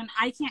months when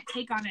I can't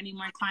take on any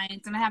more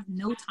clients and I have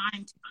no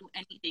time to do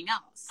anything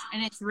else?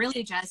 And it's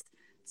really just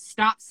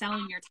stop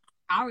selling your time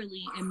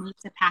hourly and move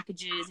to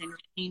packages and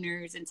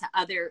retainers and to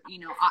other,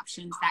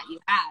 options that you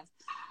have.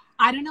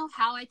 I don't know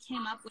how I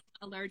came up with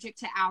Allergic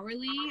to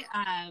hourly.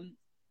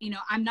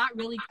 I'm not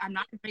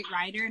a great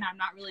writer and I'm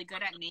not really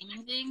good at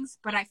naming things,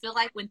 but I feel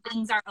like when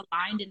things are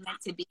aligned and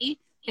meant to be,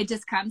 it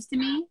just comes to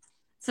me.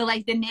 So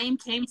like the name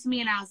came to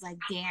me and I was like,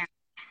 damn,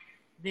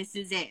 this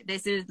is it.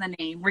 This is the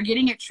name. We're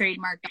getting it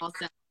trademarked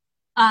also.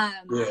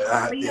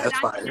 That's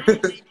fine.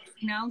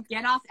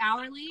 Get off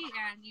hourly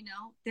and,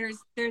 there's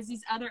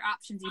these other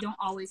options. You don't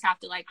always have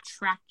to like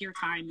track your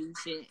time and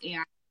shit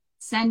and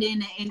send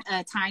in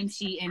a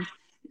timesheet and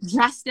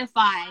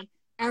justify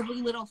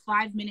every little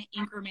 5-minute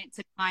increment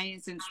to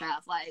clients and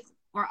stuff. Like,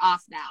 we're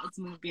off that. Let's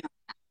move beyond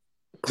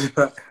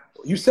that.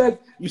 You said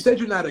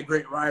you're not a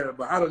great writer,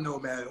 but I don't know,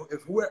 man.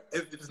 If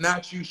it's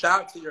not you,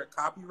 shout out to your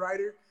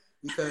copywriter,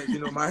 because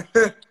my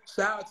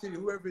shout out to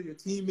whoever your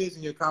team is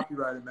and your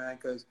copywriter, man.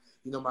 Because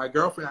my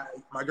girlfriend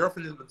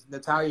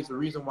Natalia is the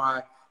reason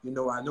why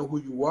I know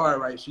who you are,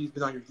 right? She's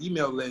been on your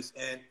email list,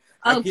 and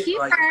keep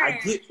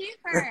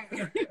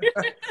her.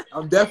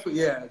 I'm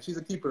definitely, she's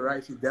a keeper,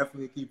 right? She's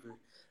definitely a keeper,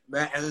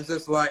 man. And it's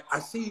just like I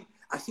see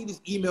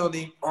this email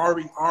named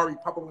Ari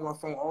pop up on my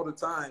phone all the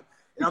time,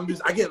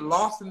 and I get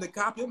lost in the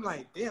copy. I'm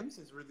like, damn, this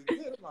is really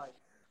good.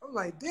 I'm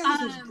like,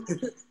 damn, this is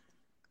good.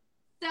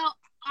 So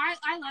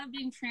I love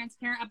being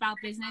transparent about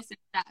business and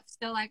stuff.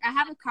 So like I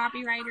have a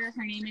copywriter.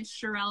 Her name is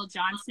Sherelle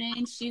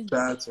Johnson. She's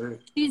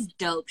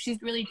dope.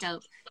 She's really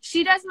dope.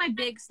 She does my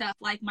big stuff,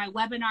 like my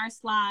webinar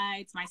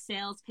slides, my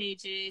sales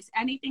pages,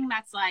 anything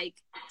that's like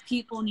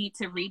people need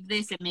to read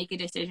this and make a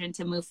decision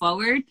to move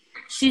forward.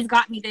 She's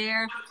got me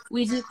there.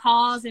 We do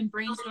calls and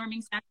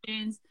brainstorming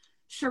sessions.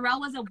 Sherelle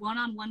was a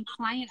one-on-one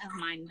client of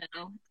mine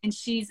though, and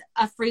she's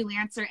a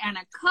freelancer and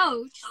a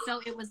coach.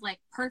 So it was like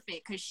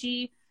perfect because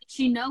she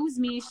knows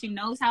me. She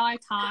knows how I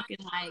talk. And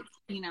like,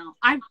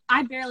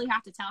 I barely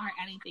have to tell her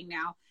anything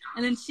now.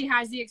 And then she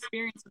has the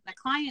experience with the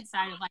client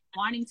side of like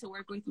wanting to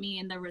work with me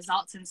and the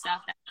results and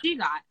stuff that she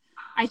got.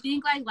 I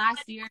think like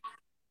last year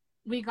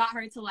we got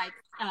her to like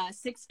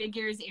 6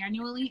 figures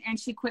annually, and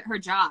she quit her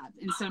job.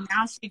 And so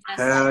now she does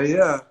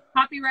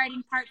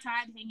copywriting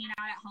part-time, hanging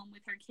out at home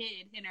with her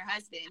kid and her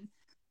husband.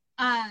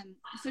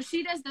 So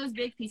she does those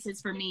big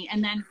pieces for me.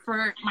 And then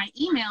for my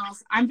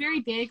emails, I'm very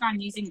big on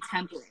using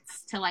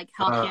templates to like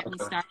help get me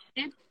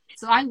started.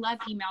 So I love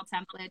email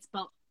templates,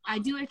 but I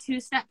do a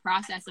 2-step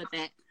process with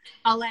it.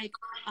 I'll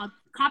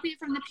copy it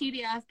from the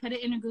PDF, put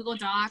it in a Google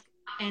Doc.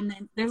 And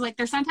then there's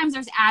sometimes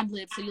ad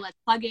libs. So you like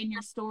plug in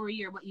your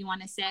story or what you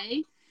want to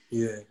say.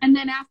 Yeah. And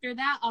then after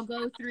that, I'll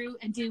go through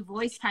and do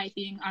voice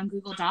typing on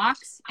Google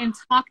Docs and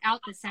talk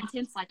out the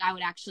sentence like I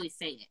would actually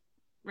say it.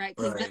 Right,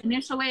 because the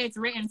initial way it's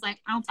written, it's like,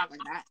 I don't talk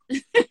like that.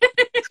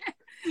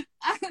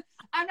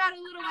 I'm not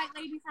a little white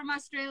lady from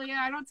Australia.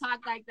 I don't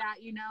talk like that,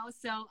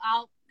 So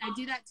I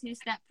do that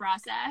 2-step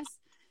process,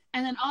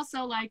 and then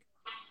also like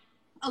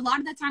a lot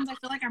of the times I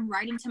feel like I'm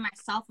writing to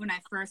myself when I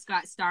first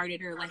got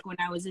started, or like when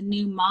I was a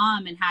new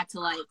mom and had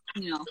to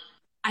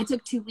I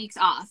took 2 weeks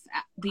off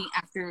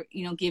after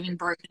giving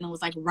birth, and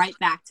was like right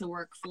back to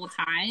work full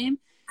time,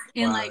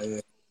 and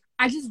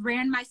I just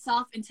ran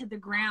myself into the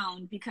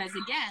ground because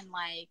again,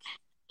 like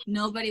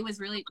nobody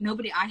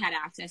I had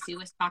access to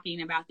was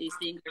talking about these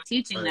things or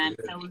teaching them.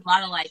 So it was a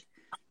lot of like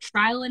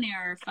trial and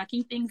error,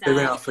 fucking things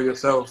figuring out for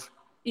yourself.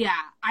 Yeah.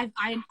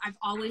 I've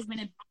always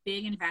been a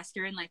big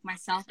investor in like my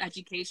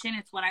self-education.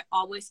 It's what I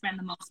always spend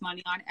the most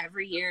money on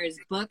every year is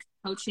books,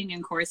 coaching,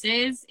 and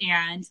courses.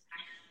 And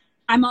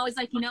I'm always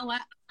like, you know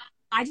what?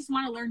 I just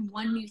want to learn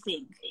one new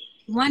thing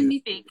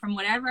from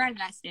whatever I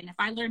invest in. If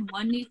I learn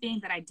one new thing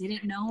that I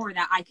didn't know or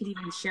that I could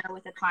even share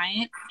with a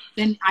client,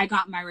 then I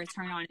got my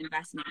return on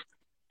investment.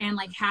 And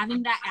like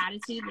having that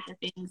attitude with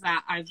the things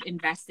that I've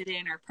invested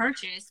in or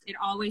purchased, it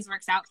always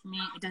works out for me.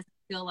 It doesn't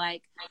feel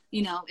like,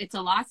 it's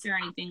a loss or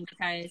anything,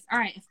 because, all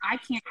right, if I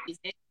can't use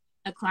it,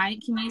 a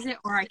client can use it,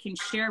 or I can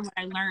share what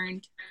I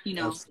learned,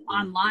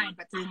 online,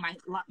 but through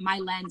my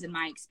lens and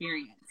my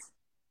experience.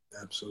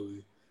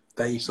 Absolutely.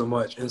 Thank you so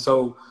much. And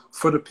so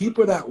for the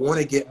people that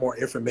want to get more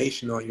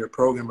information on your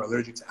program,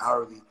 Allergic to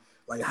Hourly,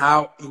 like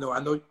how, I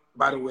know,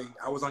 by the way,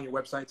 I was on your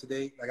website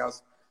today. Like I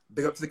was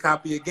big up to the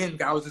copy again.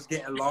 I was just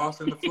getting lost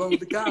in the flow of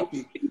the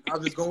copy. I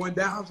was just going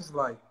down. I was just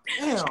like,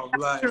 damn,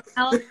 like,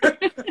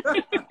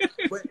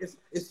 but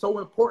it's so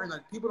important.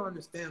 Like people don't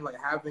understand, like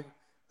having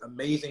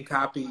amazing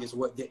copy is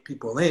what get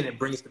people in and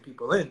brings the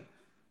people in.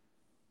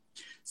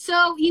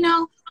 So,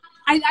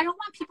 I don't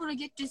want people to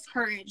get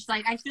discouraged.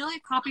 Like, I feel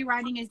like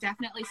copywriting is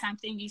definitely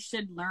something you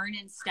should learn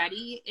and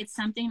study. It's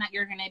something that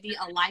you're going to be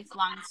a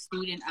lifelong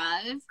student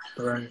of.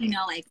 Right.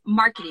 Like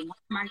marketing,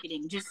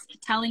 just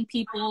telling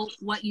people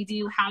what you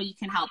do, how you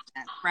can help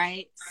them,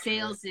 right?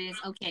 Sales is,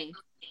 okay,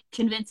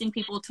 convincing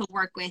people to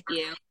work with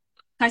you.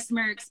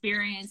 customer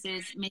experience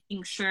is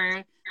making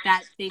sure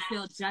that they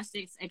feel just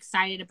as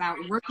excited about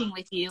working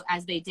with you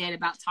as they did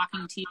about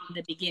talking to you in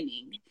the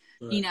beginning,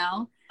 Right. you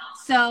know?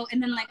 So,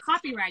 and then like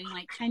copywriting,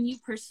 like, can you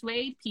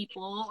persuade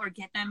people or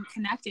get them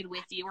connected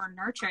with you or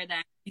nurture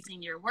them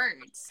using your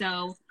words?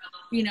 So,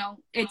 you know,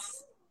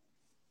 it's,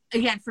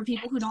 again, for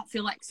people who don't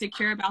feel like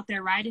secure about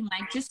their writing,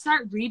 like just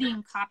start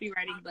reading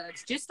copywriting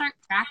books, just start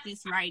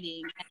practice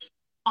writing.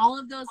 All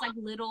of those like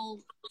little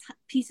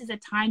pieces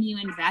of time you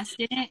invest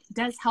in it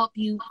does help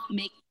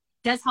make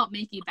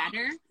you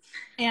better.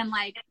 And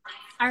like,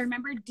 I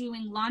remember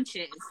doing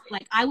launches,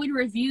 like I would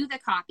review the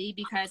copy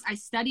because I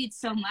studied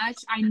so much.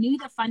 I knew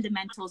the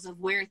fundamentals of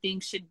where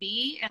things should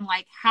be and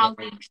like how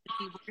things should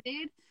be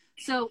worded.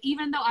 So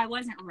even though I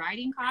wasn't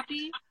writing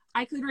copy,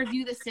 I could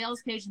review the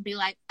sales page and be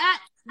like,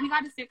 we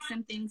got to fix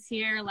some things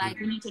here.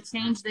 Like we need to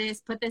change this,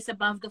 put this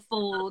above the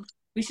fold.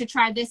 We should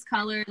try this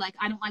color. Like,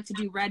 I don't like to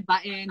do red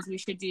buttons. We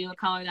should do a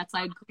color that's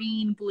like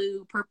green,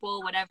 blue,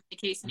 purple, whatever the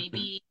case may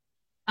be.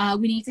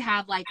 We need to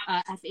have like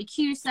a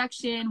FAQ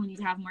section. We need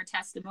to have more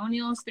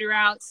testimonials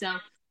throughout. So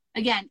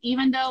again,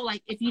 even though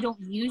like if you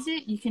don't use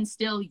it, you can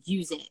still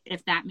use it,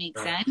 if that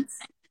makes sense.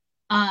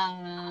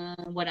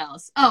 What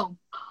else? Oh,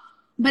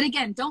 but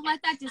again, don't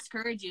let that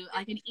discourage you.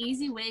 Like an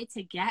easy way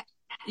to get,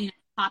 you know,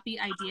 copy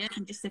ideas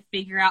and just to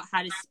figure out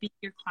how to speak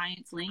your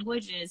client's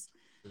language is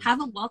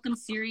have a welcome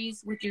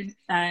series with your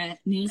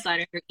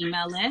newsletter, your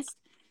email list.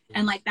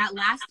 And like that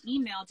last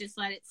email, just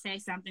let it say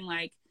something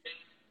like,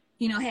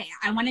 you know, hey,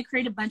 I want to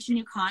create a bunch of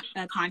new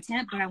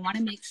content, but I want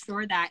to make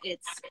sure that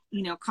it's,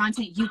 you know,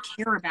 content you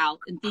care about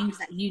and things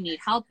that you need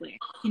help with.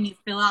 Can you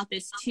fill out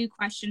this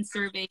 2-question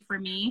survey for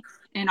me?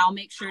 And I'll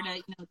make sure to,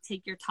 you know,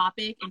 take your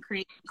topic and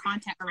create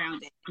content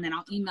around it. And then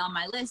I'll email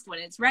my list when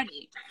it's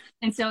ready.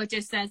 And so it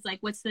just says like,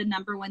 what's the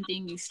number one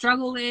thing you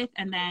struggle with?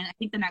 And then I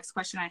think the next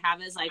question I have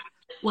is like,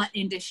 what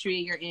industry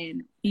you're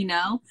in, you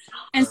know?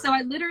 And so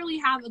I literally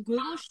have a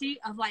Google sheet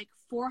of like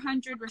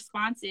 400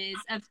 responses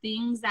of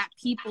things that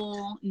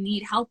people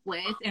need help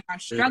with and are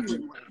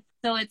struggling with.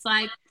 So it's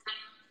like,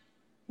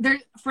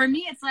 for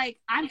me, it's like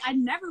I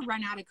never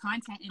run out of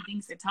content and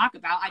things to talk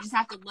about. I just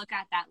have to look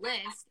at that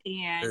list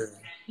and,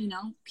 you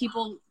know,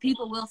 people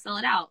will fill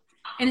it out.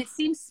 And it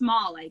seems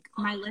small. Like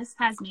my list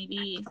has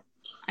maybe,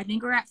 I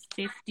think we're at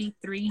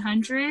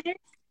 5,300.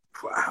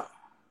 Wow.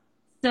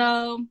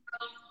 So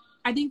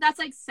I think that's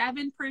like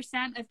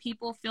 7% of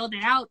people filled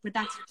it out, but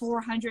that's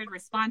 400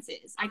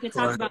 responses. I could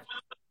talk about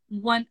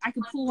I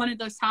could pull one of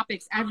those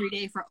topics every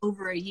day for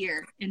over a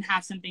year and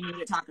have something new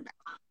to talk about.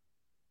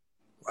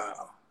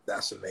 Wow.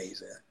 That's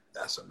amazing.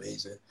 That's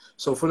amazing.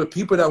 So for the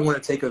people that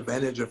want to take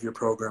advantage of your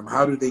program,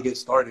 how do they get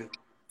started?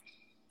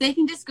 They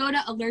can just go to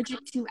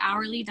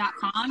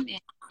allergic2hourly.com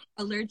and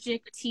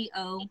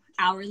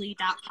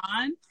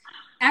allergic2hourly.com.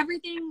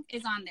 Everything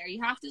is on there.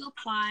 You have to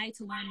apply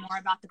to learn more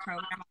about the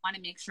program. I want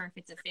to make sure if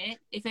it's a fit.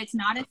 If it's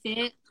not a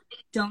fit,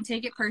 don't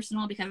take it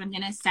personal because I'm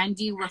going to send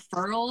you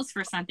referrals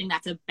for something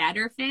that's a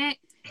better fit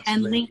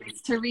and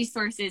links to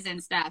resources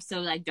and stuff.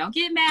 So like, don't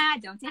get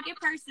mad. Don't take it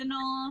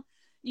personal,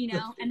 you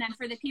know? And then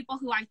for the people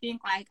who I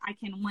think like I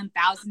can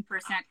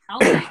 1000%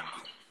 help with,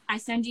 I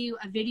send you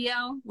a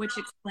video which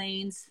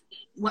explains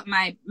what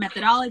my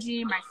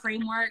methodology, my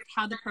framework,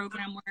 how the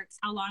program works,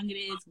 how long it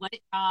is, what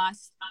it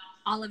costs,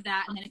 all of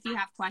that. And then if you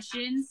have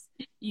questions,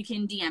 you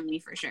can DM me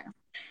for sure.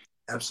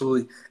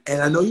 Absolutely.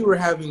 And I know you were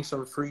having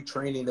some free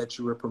training that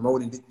you were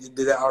promoting. Did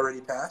that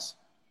already pass?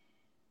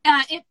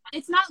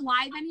 It's not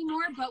live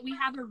anymore, but we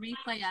have a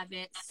replay of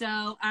it.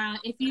 So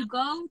if you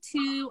go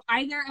to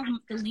either of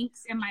the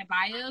links in my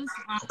bios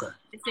on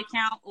this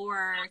account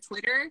or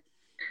Twitter,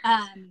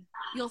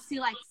 you'll see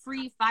like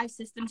free 5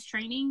 systems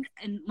training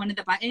and one of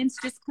the buttons.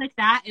 Just click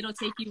that. It'll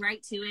take you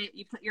right to it.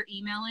 You put your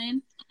email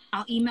in.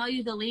 I'll email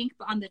you the link,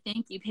 but on the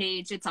thank you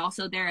page, it's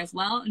also there as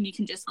well. And you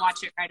can just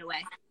watch it right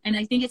away. And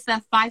I think it's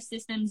the 5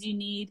 systems you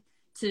need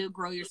to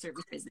grow your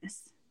service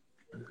business.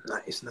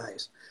 Nice.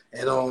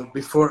 And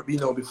before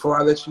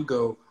I let you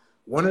go,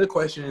 one of the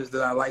questions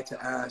that I like to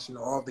ask,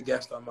 all of the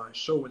guests on my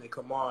show when they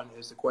come on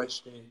is the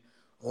question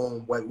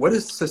on what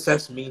does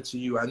success mean to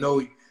you? I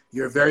know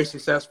you're very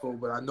successful,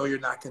 but I know you're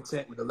not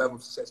content with the level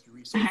of success you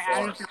reach so far.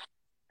 I don't feel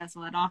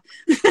successful at all.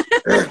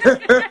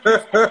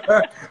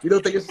 You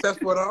don't think you're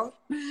successful at all?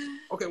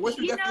 Okay, what's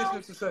your definition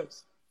of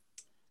success?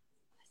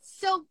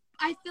 So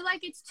I feel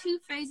like it's 2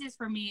 phases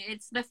for me.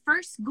 It's the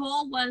first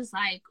goal was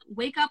like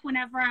wake up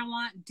whenever I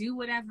want, do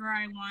whatever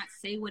I want,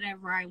 say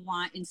whatever I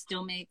want, and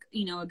still make,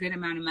 a good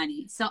amount of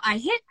money. So I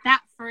hit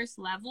that first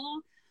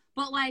level,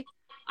 but like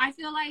I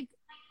feel like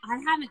I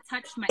haven't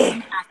touched my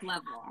impact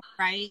level,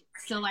 right?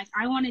 So like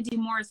I want to do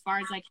more as far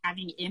as like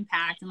having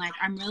impact, and like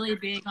I'm really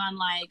big on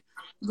like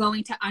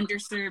going to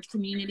underserved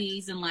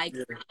communities and like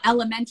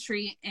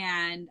elementary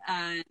and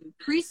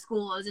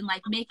preschools and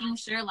like making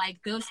sure like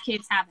those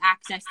kids have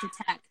access to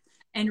tech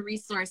and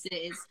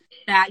resources,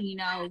 that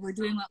we're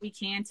doing what we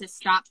can to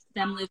stop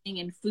them living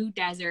in food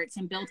deserts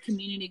and build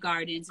community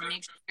gardens and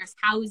make sure there's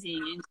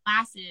housing and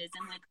classes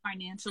and like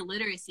financial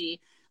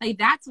literacy. Like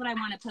that's what I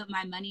want to put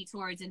my money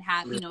towards and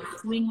have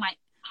swing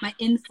my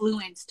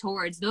influence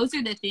towards. Those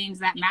are the things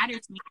that matter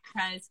to me,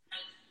 because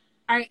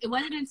it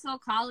wasn't until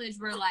college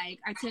where like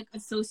I took a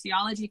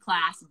sociology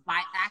class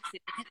by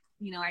accident.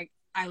 You know,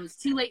 I was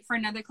too late for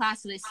another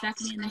class, so they stuck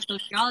me in the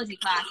sociology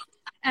class,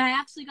 and I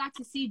actually got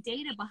to see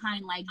data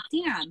behind like,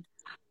 damn,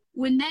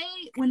 when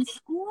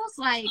schools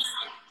like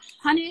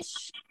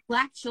punish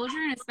Black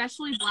children,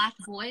 especially Black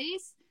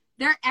boys,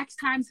 they're X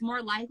times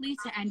more likely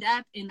to end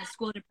up in the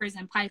school to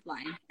prison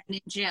pipeline and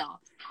in jail.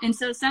 And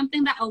so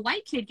something that a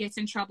white kid gets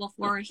in trouble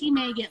for, he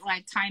may get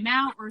like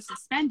timeout or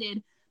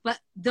suspended, but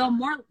they're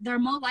more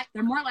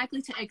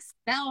likely to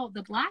expel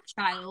the Black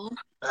child,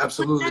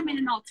 Absolutely. put them in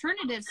an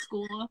alternative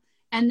school,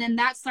 and then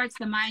that starts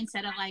the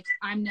mindset of like,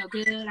 I'm no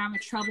good, I'm a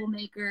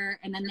troublemaker,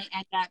 and then they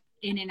end up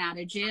in and out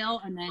of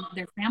jail, and then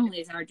their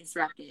families are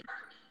disrupted.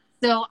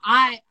 So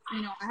I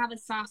have a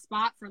soft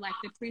spot for like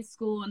the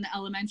preschool and the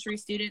elementary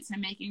students, and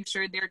making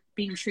sure they're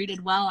being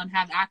treated well and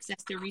have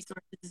access to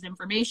resources and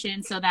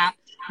information so that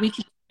we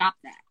can stop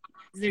that.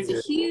 There's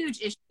a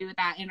huge issue with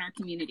that in our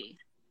community.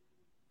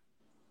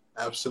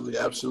 Absolutely.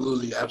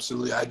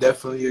 I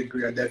definitely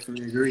agree.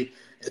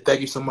 And thank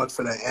you so much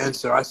for that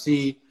answer. I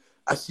see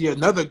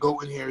another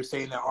goat in here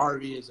saying that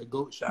Ari is a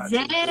goat shot.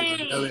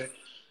 Yay!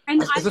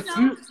 And I don't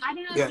know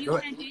if you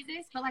want to do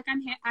this, but like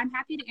I'm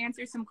happy to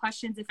answer some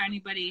questions if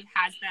anybody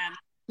has them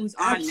who's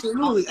on.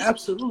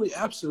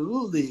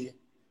 Absolutely.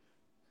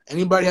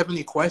 Anybody have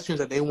any questions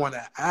that they want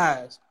to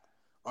ask?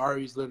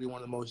 Ari's literally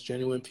one of the most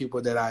genuine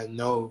people that I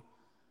know.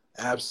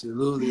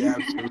 Absolutely.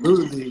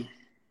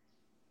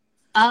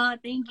 Oh,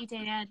 thank you,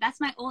 Dad. That's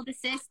my old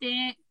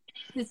assistant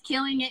who's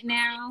killing it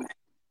now.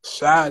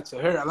 Shout out to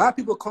her. A lot of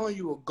people calling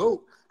you a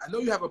goat. I know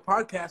you have a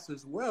podcast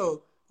as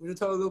well. Can you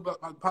tell a little bit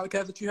about the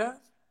podcast that you have?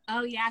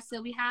 Oh, yeah.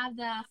 So we have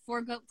the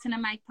Four Goats and a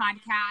Mic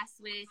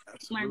podcast with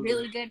my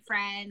really good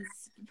friends,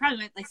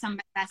 probably like some of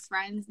my best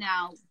friends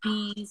now,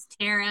 Bees,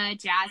 Tara,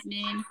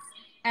 Jasmine.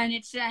 And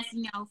it's just,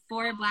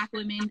 four Black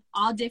women,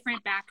 all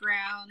different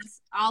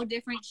backgrounds, all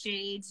different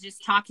shades,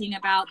 just talking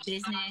about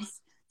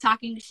business,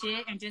 talking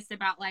shit, and just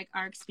about like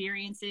our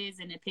experiences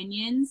and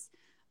opinions.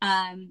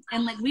 And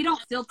like, we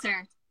don't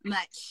filter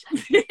much.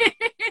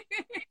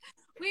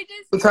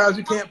 Sometimes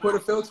you can't put a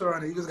filter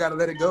on it. You just got to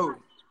let it go.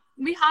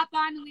 We hop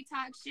on and we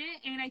talk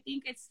shit, and I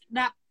think it's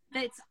that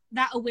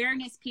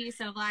awareness piece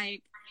of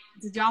like,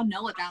 did y'all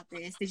know about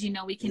this? Did you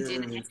know we can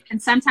do this?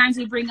 And sometimes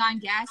we bring on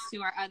guests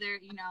who are other,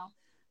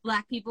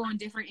 Black people in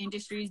different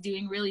industries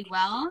doing really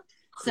well.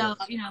 So,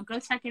 go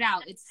check it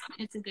out.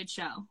 It's a good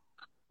show.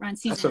 We're on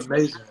season 2. That's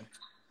amazing.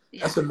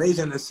 Yeah. That's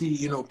amazing to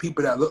see,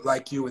 people that look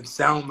like you and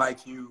sound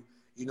like you,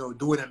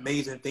 doing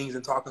amazing things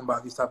and talking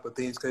about these type of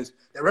things, because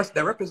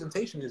that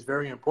representation is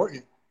very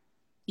important.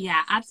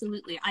 Yeah,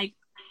 absolutely.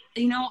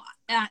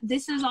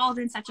 This has all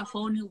been such a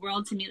whole new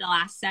world to me the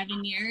last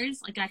 7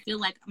 years. Like, I feel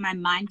like my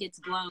mind gets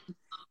blown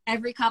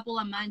every couple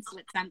of months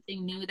with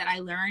something new that I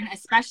learn,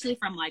 especially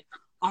from like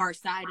our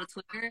side of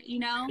Twitter,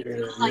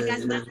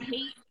 as much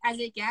hate as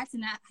it gets,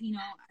 and that,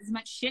 as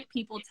much shit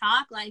people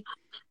talk, like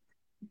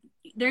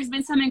there's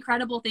been some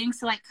incredible things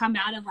to like come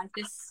out of like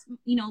this,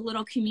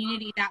 little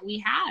community that we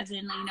have.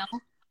 And,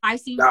 I've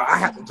seen. Now, I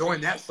had to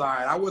join that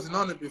side. I wasn't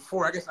on it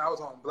before. I guess I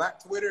was on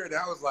Black Twitter, and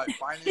I was like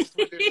finance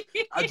Twitter.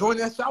 I joined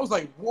that side. I was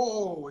like,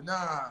 whoa,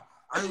 nah.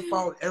 I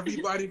unfollowed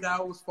everybody that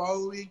I was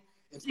following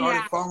and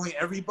started following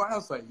everybody. I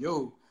was like,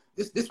 yo,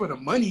 this where the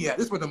money at.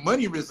 This where the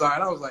money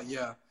reside. I was like,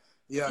 yeah.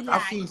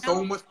 I've seen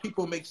so much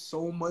people make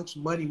so much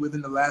money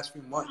within the last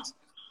few months.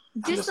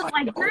 I've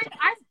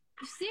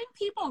seen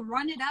people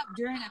run it up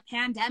during a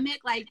pandemic.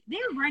 Like, they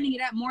were running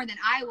it up more than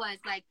I was.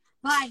 Like,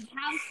 buying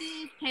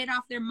houses, paid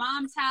off their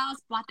mom's house,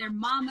 bought their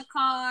mom a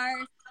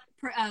car,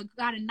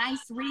 got a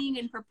nice ring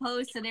and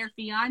proposed to their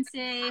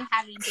fiance,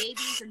 having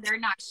babies, and they're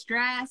not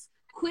stressed.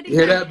 You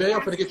hear that, babe?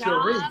 I'm going to get you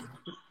a ring.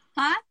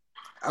 Huh?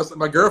 I was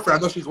my girlfriend.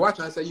 I know she's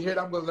watching. I said, "You hear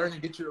that? I'm going to learn to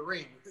get you a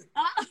ring."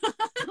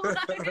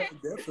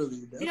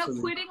 Definitely.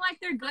 Quitting like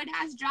their good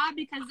ass job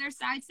because their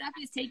side stuff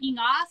is taking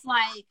off,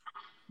 like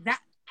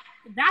that.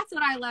 That's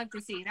what I love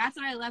to see. That's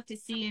what I love to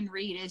see and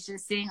read, is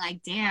just seeing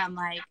like, damn,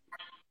 like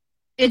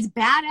it's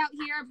bad out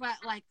here, but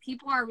like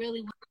people are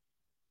really.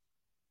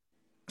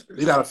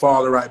 You gotta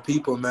follow the right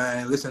people,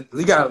 man.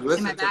 You gotta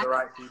listen to the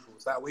right people.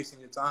 Stop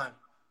wasting your time.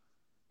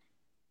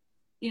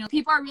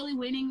 People are really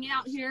winning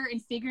out here and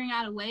figuring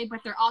out a way, but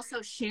they're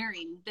also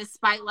sharing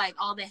despite like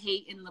all the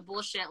hate and the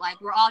bullshit.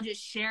 Like, we're all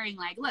just sharing,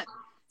 like, look,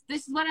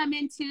 this is what I'm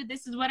into.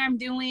 This is what I'm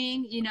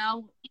doing.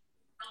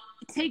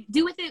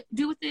 Do with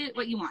it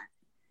what you want.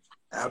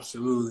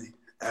 Absolutely.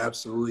 And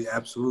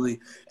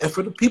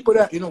for the people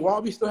that,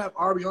 while we still have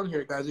Ari on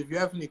here, guys, if you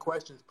have any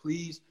questions,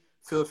 please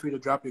feel free to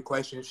drop your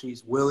questions.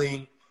 She's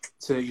willing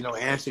to,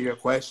 answer your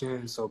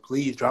questions. So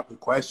please drop the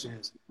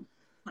questions.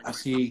 I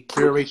see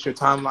curate your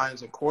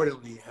timelines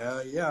accordingly.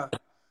 Hell yeah.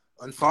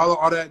 Unfollow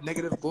all that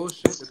negative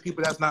bullshit. The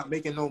people that's not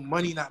making no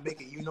money, not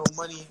making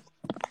money.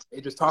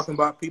 They just talking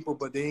about people,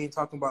 but they ain't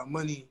talking about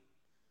money.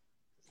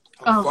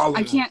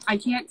 I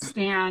can't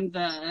stand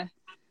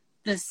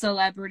the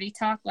celebrity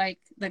talk, like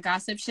the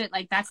gossip shit.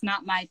 Like, that's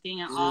not my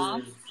thing at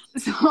all.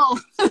 So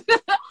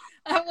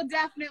I will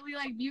definitely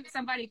like mute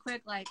somebody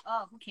quick. Like,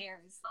 oh, who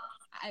cares?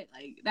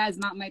 That is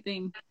not my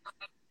thing.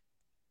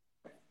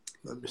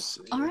 Let me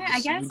see. All right,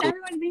 I guess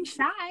everyone's being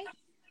shy.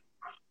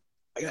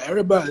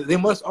 Everybody, they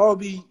must all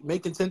be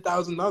making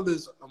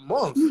 $10,000 a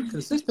month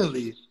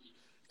consistently.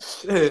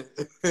 Shit.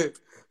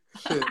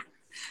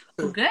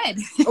 Well, good.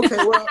 Okay,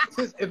 well,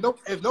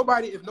 if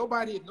nobody's going,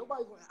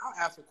 I'll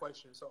ask a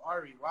question. So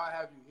Ari, while I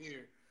have you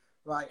here,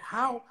 like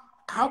how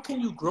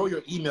can you grow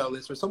your email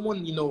list for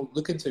someone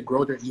looking to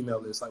grow their email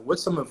list? Like,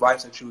 what's some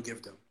advice that you would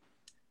give them?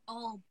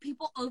 Oh,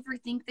 people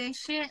overthink this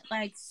shit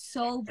like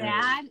so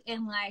bad,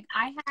 and like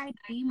I had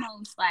the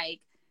most like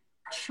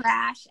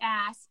trash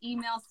ass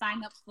email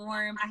sign up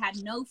form. I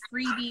had no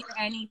freebie or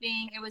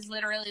anything. It was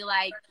literally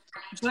like,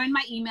 join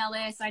my email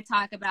list. I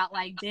talk about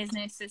like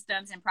business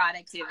systems and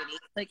productivity.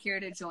 Click here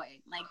to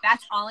join. Like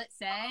that's all it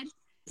said.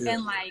 Yeah.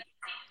 And like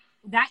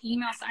that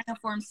email sign up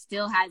form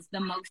still has the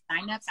most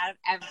signups out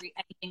of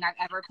anything I've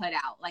ever put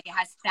out. Like it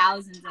has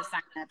thousands of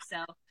signups.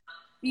 So,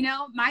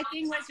 my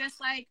thing was just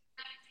like,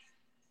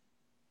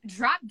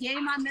 drop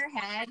game on their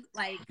head.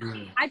 Like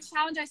I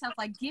challenge myself,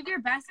 like give your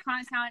best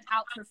content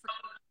out for free.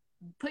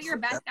 Put your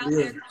best out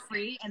there for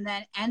free, and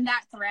then end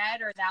that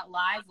thread or that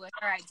live with,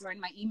 all right, join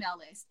my email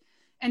list.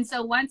 And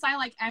so once I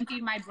like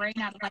emptied my brain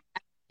out of like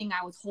everything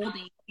I was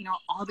holding,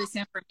 all this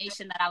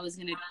information that I was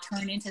going to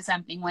turn into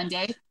something one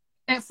day,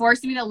 it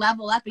forced me to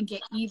level up and get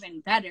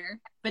even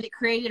better. But it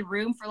created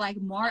room for like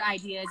more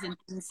ideas and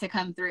things to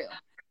come through.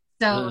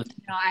 So,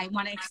 I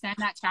want to extend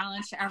that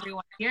challenge to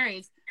everyone here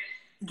is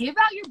give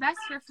out your best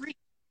for free.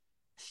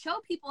 Show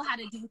people how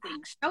to do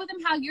things. Show them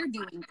how you're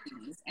doing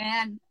things.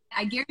 And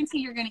I guarantee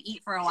you're going to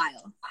eat for a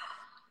while.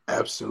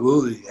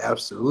 Absolutely.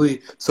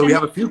 So we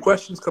have a few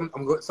questions coming.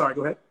 Sorry,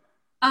 go ahead.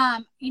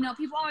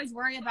 People always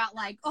worry about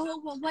like,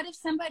 oh, well, what if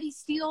somebody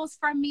steals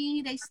from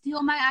me? They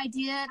steal my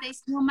idea. They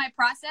steal my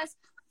process.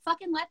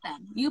 Fucking let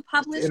them. You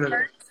publish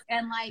first.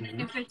 And like,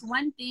 if it's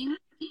one thing,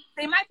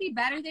 they might be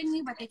better than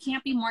you, but they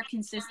can't be more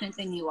consistent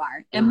than you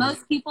are. And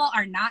most people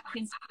are not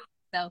consistent.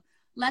 So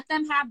let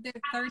them have their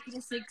 30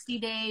 to 60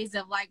 days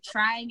of like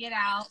trying it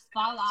out,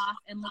 fall off,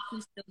 and look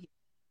who's still here.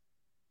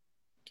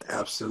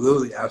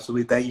 Absolutely.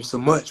 Thank you so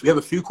much. We have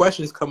a few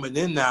questions coming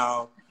in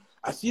now.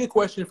 I see a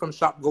question from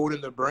Shop Golden,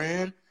 the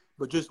brand,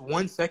 but just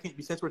 1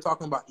 second, since we're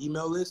talking about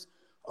email lists,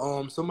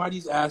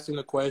 somebody's asking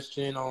a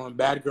question on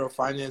Bad Girl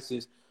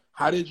Finances.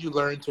 How did you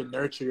learn to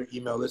nurture your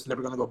email list?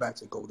 Never going to go back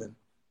to Golden.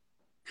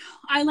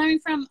 I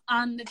learned from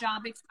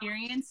on-the-job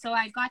experience. So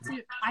I got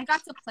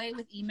to play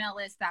with email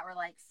lists that were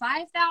like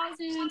 5,000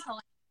 to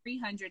like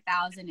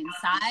 300,000 in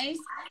size.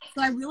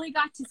 So I really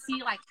got to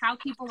see like how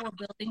people were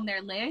building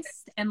their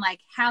list and like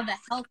how the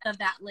health of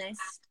that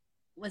list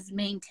was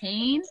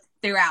maintained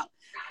throughout.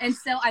 And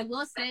so I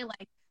will say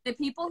like the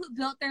people who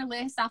built their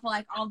list off of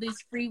like all these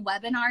free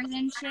webinars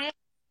and shit,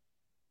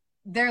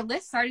 their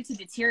list started to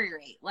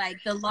deteriorate. Like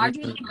the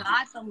larger they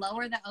got, the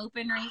lower the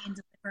open rate and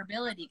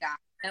deliverability got.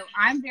 So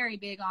I'm very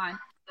big on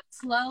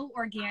slow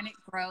organic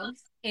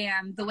growth.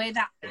 And the way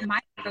that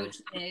my approach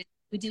is,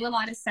 we do a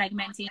lot of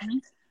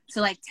segmenting.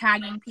 So like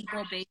tagging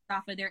people based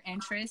off of their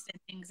interests and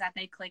things that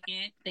they click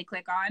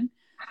on.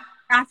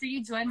 After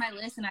you join my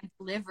list and I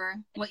deliver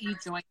what you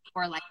joined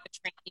for, like the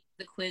training,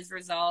 the quiz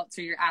results,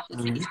 or your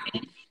application,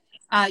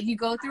 you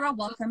go through a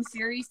welcome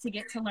series to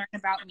get to learn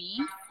about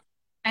me.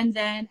 And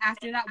then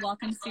after that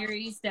welcome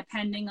series,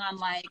 depending on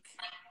like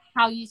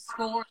how you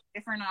score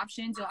different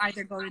options, you'll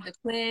either go to the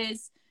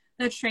quiz,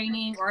 the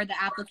training, or the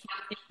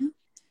application.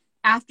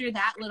 After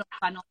that little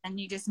funnel, and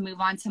you just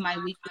move on to my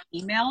weekly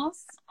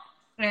emails.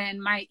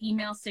 And my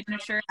email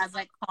signature has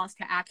like calls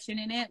to action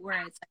in it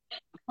where it's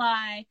like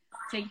apply,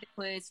 take the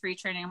quiz, free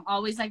training. I'm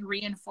always like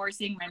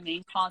reinforcing my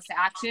main calls to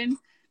action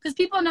because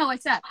people know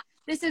what's up.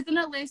 This isn't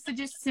a list to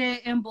just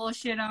sit and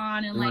bullshit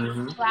on and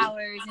like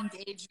flowers and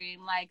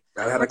daydream. Like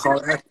we're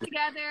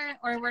together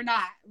or we're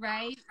not,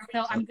 right?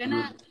 So I'm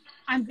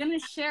gonna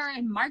share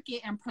and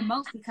market and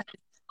promote because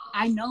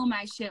I know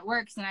my shit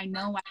works and I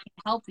know I can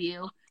help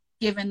you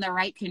given the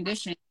right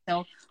conditions.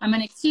 So I'm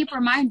going to keep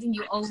reminding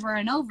you over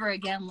and over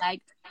again,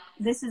 like,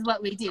 this is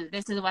what we do.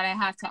 This is what I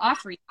have to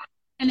offer you.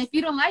 And if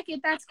you don't like it,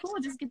 that's cool.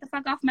 Just get the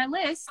fuck off my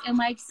list and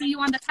like see you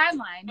on the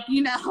timeline,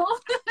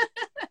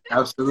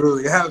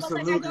 Absolutely. I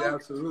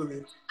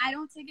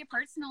don't take it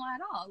personal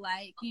at all.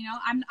 Like,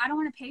 I don't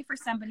want to pay for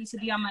somebody to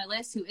be on my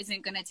list who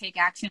isn't going to take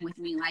action with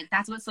me. Like,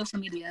 that's what social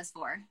media is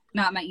for,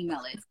 not my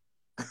email list.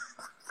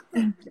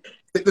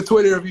 Take the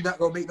Twitter if you're not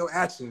going to make no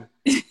action.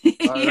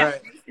 All right.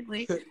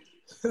 Basically.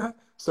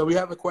 So we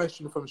have a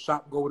question from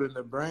Shop Golden,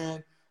 the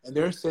brand, and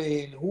they're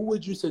saying, who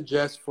would you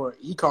suggest for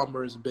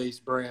e-commerce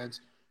based brands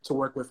to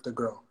work with the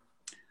girl?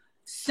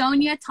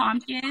 Sonia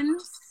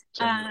Tompkins,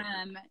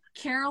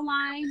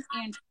 Caroline,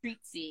 and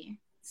Treatsy.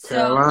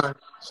 Caroline.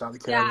 Shout out to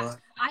Caroline. Yeah,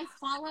 I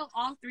follow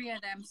all three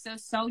of them. So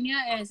Sonia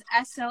is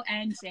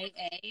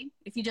Sonja.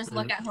 If you just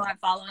look at who I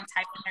follow and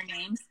type in their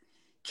names.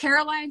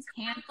 Caroline's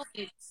handle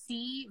is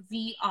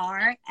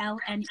CVRLNE.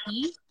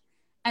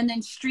 And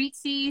then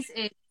Streetsy's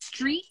is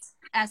Street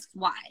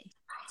SY.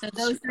 So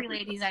those three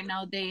ladies, I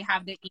know they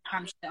have the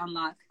e-com shit on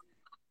lock.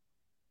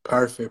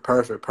 Perfect,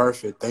 perfect,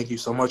 perfect. Thank you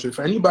so much. And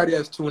for anybody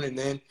that's tuning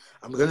in,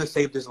 I'm gonna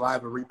save this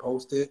live and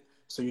repost it,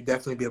 so you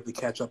definitely be able to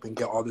catch up and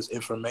get all this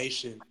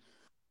information.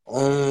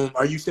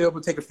 Are you still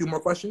able to take a few more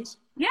questions?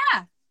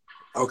 Yeah.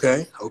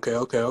 Okay.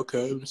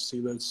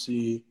 Let's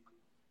see.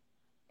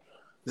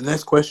 The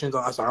next question is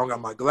on. Sorry, I don't got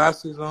my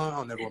glasses on.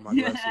 I'll never wear my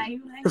glasses.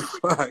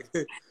 Fuck.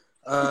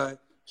 uh,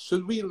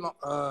 should we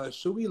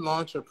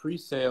launch a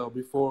pre-sale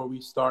before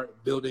we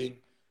start building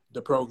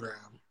the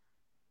program?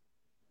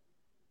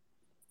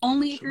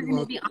 Only if you're going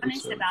to be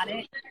honest about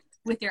it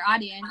with your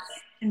audience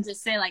and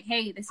just say like,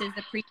 hey, this is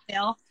the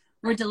pre-sale.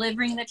 We're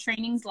delivering the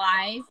trainings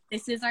live.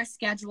 This is our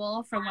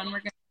schedule for when we're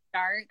going to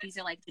start. These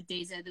are like the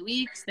days of the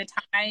weeks, the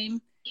time.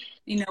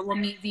 We'll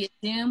meet via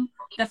Zoom.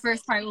 The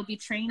first part will be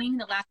training.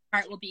 The last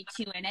part will be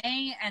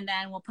Q&A, and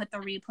then we'll put the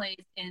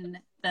replays in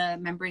the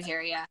members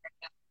area.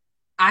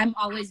 I'm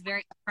always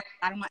very upfront.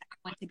 I don't want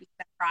anyone to be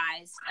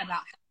surprised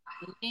about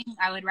how I'm moving.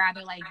 I would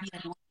rather like be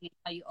annoying and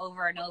tell you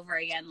over and over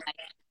again, like,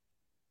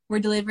 we're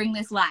delivering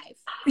this live.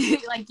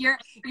 Like you're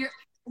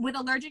with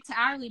Allergic to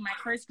Hourly, my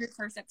first group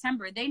for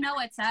September. They know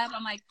what's up.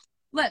 I'm like,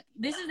 look,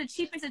 this is the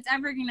cheapest it's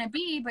ever going to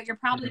be, but you're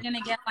probably going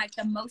to get like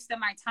the most of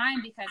my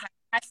time because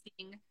I'm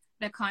testing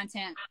the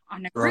content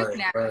on a group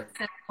now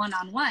instead of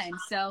one-on-one.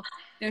 So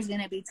there's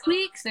going to be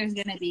tweaks. There's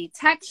going to be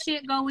tech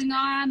shit going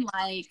on.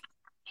 Like,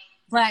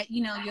 but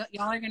y'all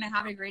are going to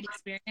have a great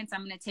experience.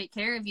 I'm going to take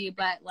care of you,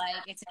 but like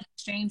it's in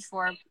exchange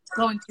for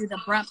going through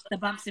the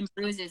bumps and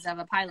bruises of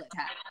a pilot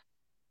test.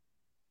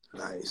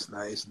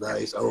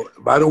 Nice. Oh,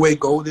 by the way,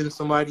 Golden,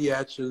 somebody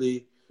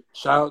actually,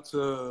 shout out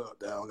to,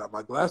 I don't got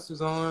my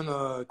glasses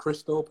on,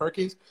 Crystal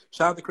Perkins.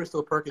 Shout out to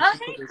Crystal Perkins.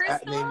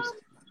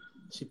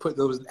 She put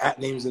those at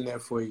names in there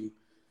for you.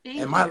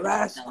 And my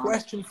last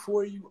question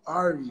for you,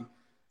 Ari.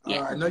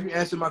 I know you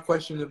answered my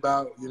question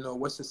about,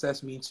 what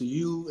success means to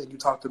you, and you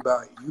talked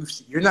about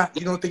you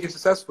don't think you're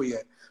successful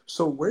yet.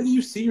 So where do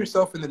you see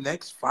yourself in the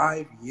next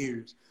 5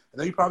 years? I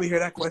know you probably hear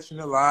that question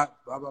a lot,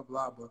 blah, blah,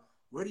 blah, but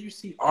where do you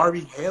see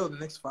Ari Hale in the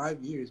next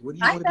 5 years? What do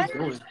you want to be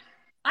doing?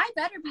 I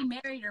better be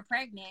married or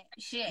pregnant.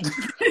 Shit.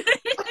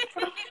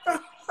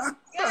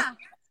 Yeah.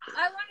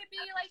 I want to be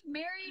like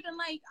married and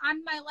like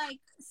on my like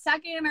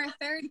second or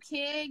third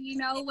kid,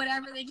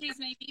 whatever the case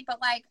may be. But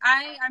like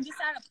I'm just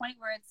at a point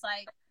where it's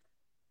like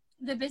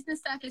the business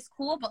stuff is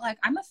cool, but like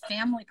I'm a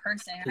family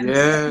person.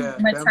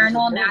 I'm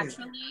maternal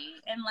naturally,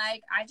 and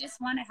like I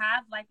just want to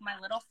have like my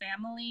little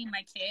family,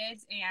 my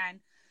kids, and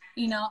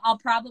I'll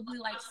probably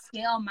like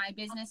scale my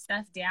business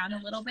stuff down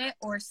a little bit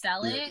or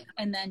sell it,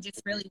 and then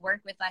just really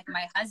work with like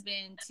my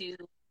husband to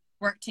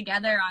work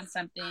together on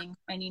something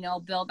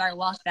and build our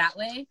wealth that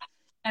way.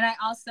 And I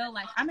also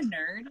like I'm a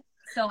nerd,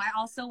 so I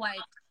also like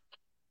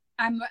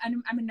I'm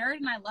a nerd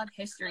and I love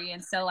history,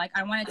 and so like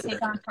I want to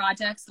take on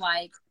projects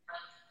like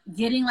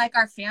getting like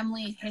our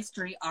family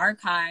history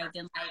archived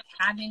and like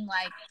having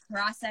like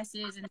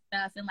processes and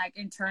stuff and like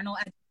internal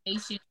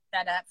education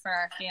set up for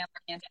our family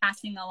and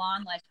passing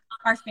along like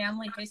our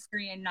family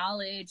history and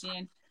knowledge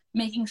and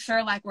making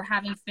sure like we're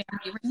having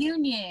family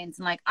reunions,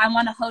 and like I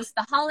want to host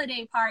the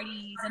holiday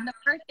parties and the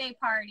birthday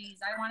parties.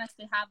 I want us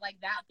to have like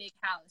that big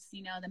house,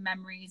 the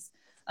memories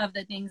of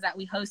the things that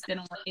we hosted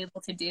and were able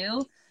to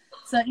do.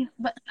 So,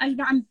 but I'm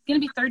gonna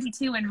be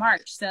 32 in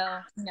March, so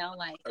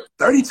like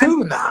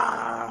 32.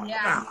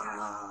 Yeah,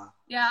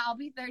 I'll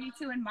be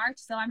 32 in March,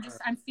 so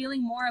I'm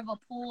feeling more of a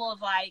pool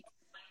of like,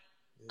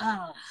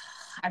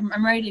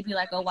 I'm ready to be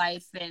like a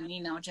wife and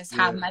just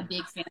have my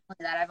big family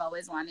that I've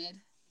always wanted.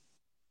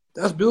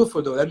 That's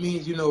beautiful though. That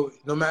means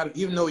no matter,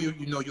 even though you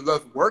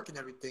love work and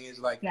everything, is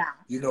like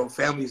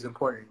family is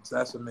important. So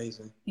that's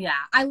amazing. Yeah,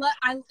 and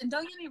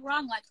don't get me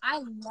wrong, like I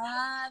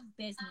love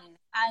business,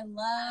 I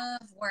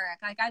love work,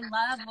 like I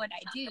love what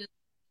I do,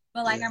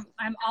 but like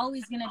I'm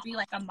always gonna be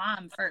like a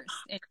mom first,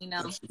 and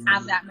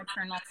have that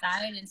maternal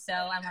side, and so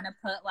I want to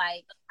put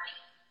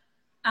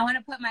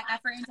my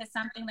effort into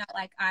something that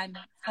like I'm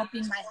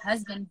helping my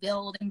husband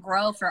build and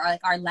grow for like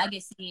our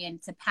legacy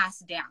and to pass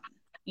down.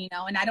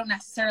 And I don't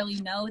necessarily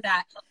know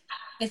that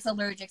it's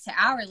Allergic to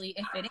Hourly.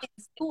 If it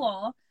is,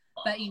 cool.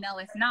 But,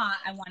 if not,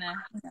 I want to,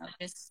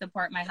 just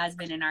support my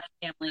husband in our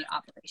family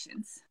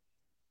operations.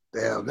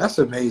 Damn, that's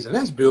amazing.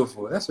 That's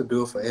beautiful. That's a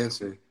beautiful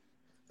answer.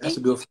 Your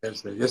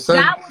son,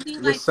 that would be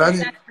like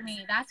success for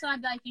me. That's why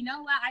I'm like, you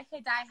know what? I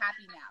could die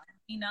happy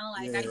now.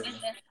 I did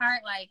this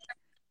part. Like,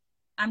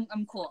 I'm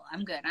cool.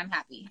 I'm good. I'm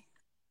happy.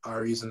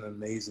 Ari's an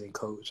amazing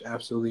coach.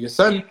 Absolutely. Your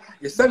son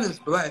is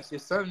blessed. Your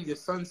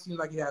son seems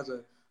like he has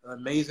an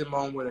amazing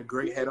mom with a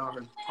great head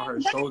on her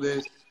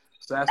shoulders.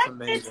 So that's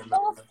amazing. His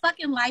whole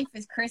fucking life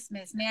is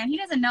Christmas, man. He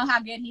doesn't know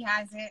how good he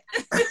has it.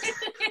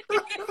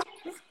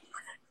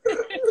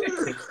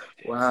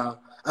 Wow.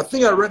 I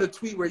think I read a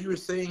tweet where you were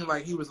saying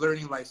like he was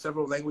learning like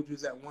several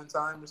languages at one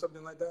time or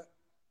something like that.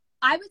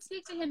 I would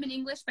speak to him in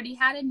English, but he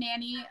had a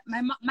nanny.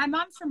 My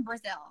mom's from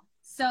Brazil.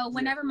 So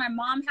whenever my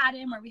mom had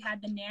him or we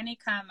had the nanny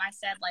come, I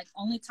said like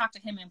only talk to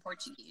him in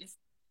Portuguese.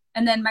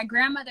 And then my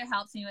grandmother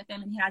helps me with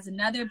him, and he has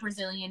another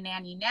Brazilian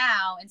nanny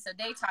now, and so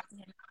they talk to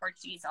him in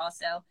Portuguese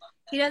also.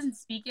 He doesn't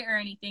speak it or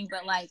anything,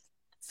 but like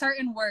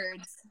certain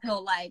words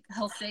he'll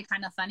say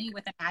kind of funny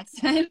with an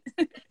accent.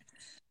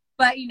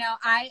 But, you know,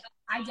 I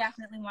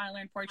definitely want to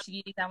learn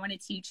Portuguese. I want to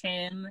teach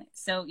him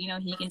so, you know,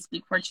 he can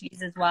speak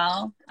Portuguese as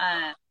well.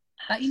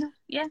 But, you know,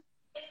 yeah.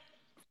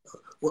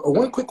 Well,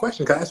 one quick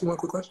question. Can I ask you one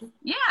quick question?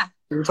 Yeah.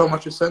 You were talking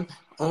about your son.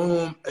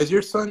 Is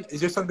your son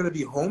going to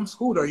be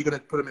homeschooled, or are you going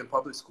to put him in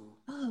public school?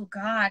 Oh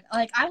God.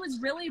 Like, I was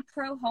really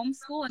pro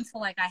homeschool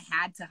until like I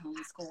had to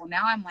homeschool.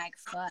 Now I'm like,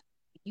 fuck,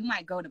 you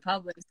might go to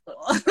public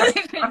school.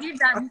 You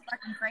drive me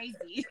fucking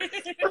crazy.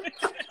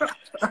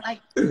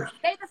 Like,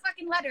 say the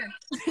fucking letter.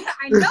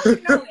 I know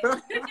you know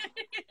it.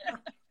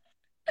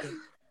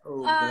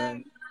 Oh,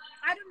 man.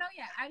 I don't know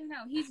yet. I don't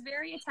know. He's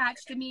very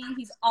attached to me.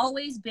 He's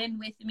always been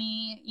with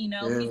me. You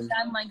know, he's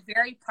done like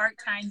very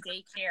part-time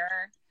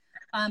daycare.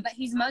 But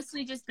he's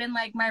mostly just been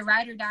like my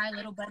ride or die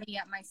little buddy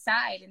at my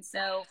side. And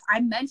so I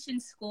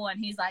mentioned school and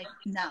he's like,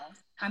 no,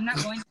 I'm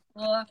not going to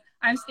school.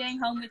 I'm staying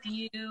home with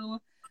you.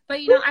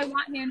 But, you know, I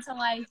want him to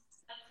like,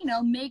 you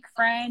know, make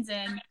friends.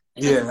 And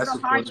it's a little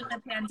hard with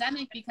the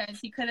pandemic because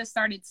he could have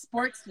started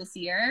sports this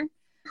year.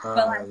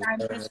 But like,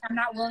 I'm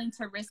not willing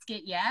to risk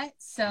it yet.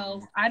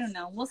 So I don't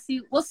know. We'll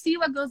see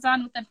what goes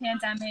on with the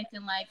pandemic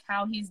and like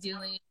how he's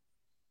doing.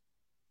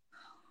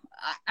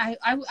 I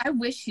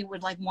wish he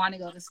would like want to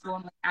go to school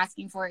and like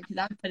asking for it because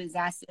I would put his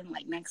ass in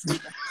like next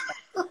week.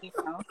 You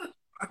know?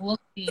 We'll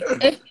see.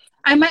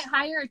 I might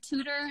hire a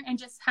tutor and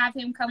just have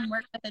him come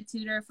work with a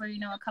tutor for, you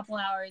know, a couple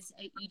hours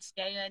each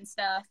day and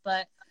stuff.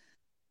 But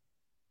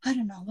I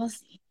don't know. We'll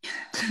see.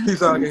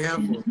 He's like a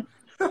handful.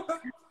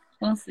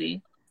 We'll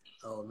see.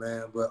 Oh,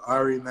 man. But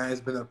Ari, man,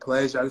 it's been a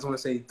pleasure. I just want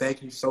to say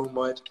thank you so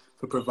much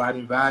for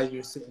providing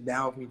value, sitting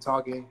down with me,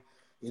 talking.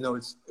 You know,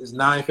 it's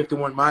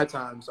 9:51 my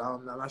time, so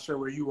I'm not sure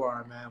where you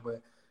are, man.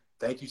 But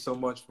thank you so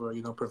much for,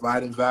 you know,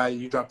 providing value.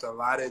 You dropped a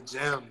lot of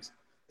gems,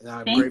 and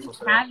I'm grateful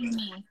for that. Thank you for having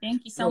me.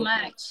 Thank you so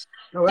much.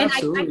 No,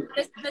 absolutely.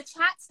 And the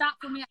chat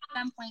stopped for me at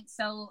some point,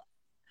 so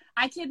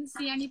I couldn't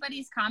see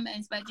anybody's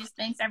comments. But just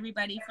thanks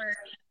everybody for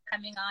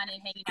coming on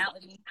and hanging out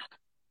with me.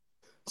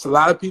 It's a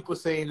lot of people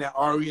saying that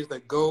Ari is the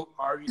GOAT.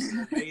 Ari is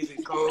an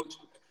amazing coach.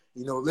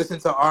 You know, listen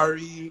to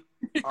Ari.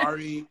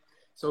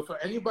 So for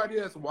anybody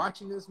that's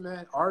watching this,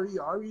 man,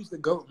 Ari's the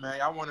GOAT, man.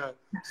 I want to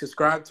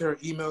subscribe to her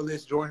email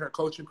list, join her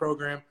coaching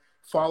program,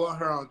 follow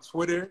her on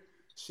Twitter.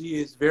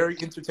 She is very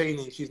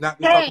entertaining. She's not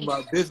just talking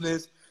about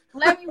business.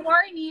 Let me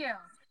warn you.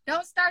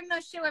 Don't start no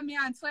shit with me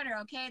on Twitter,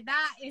 okay?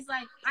 That is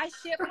like, I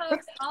shit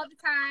post all the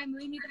time.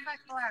 Leave me the fuck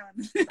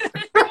alone.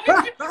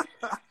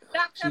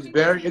 She's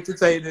very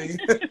entertaining.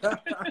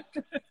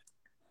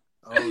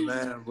 Oh,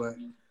 man, But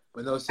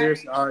no,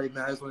 seriously, Ari,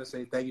 man, I just want to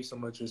say thank you so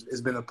much.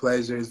 It's been a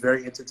pleasure. It's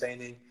very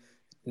entertaining.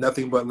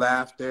 Nothing but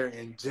laughter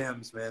and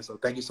gems, man. So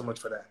thank you so much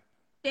for that.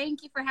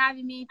 Thank you for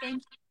having me.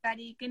 Thank you,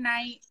 buddy. Good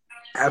night.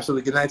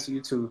 Absolutely. Good night to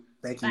you, too.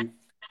 Thank you.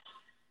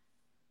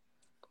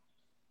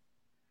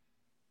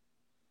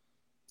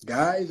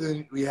 Guys,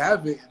 and we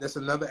have it. That's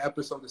another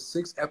episode, the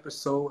 6th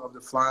episode of the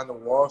Fly on the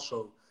Wall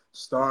show,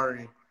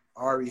 starring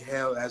Ari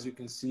Hale. As you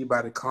can see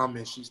by the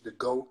comments, she's the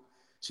GOAT.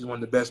 She's one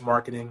of the best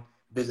marketing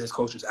business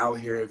coaches out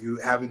here. If you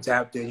haven't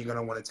tapped in, you're going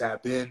to want to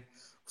tap in.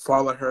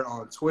 Follow her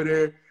on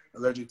Twitter,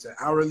 Allergic to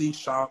Hourly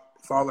Shop.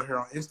 Follow her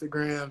on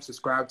Instagram.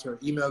 Subscribe to her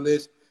email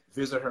list.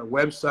 Visit her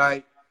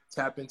website.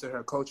 Tap into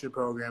her coaching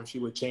program. She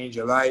would change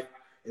your life.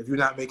 If you're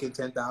not making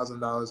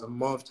 $10,000 a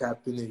month,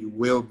 tap in and you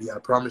will be. I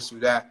promise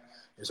you that.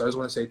 And so I just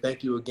want to say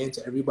thank you again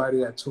to everybody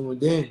that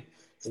tuned in.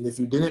 And if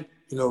you didn't,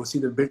 you know, see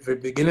the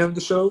beginning of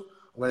the show,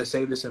 I'm going to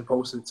save this and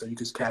post it so you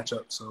can catch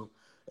up. So,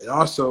 and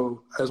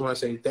also, I just want to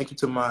say thank you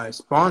to my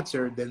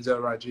sponsor,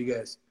 Denzel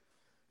Rodriguez.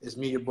 It's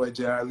me, your boy,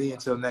 J.R. Lee.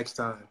 Until next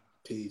time,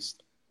 peace.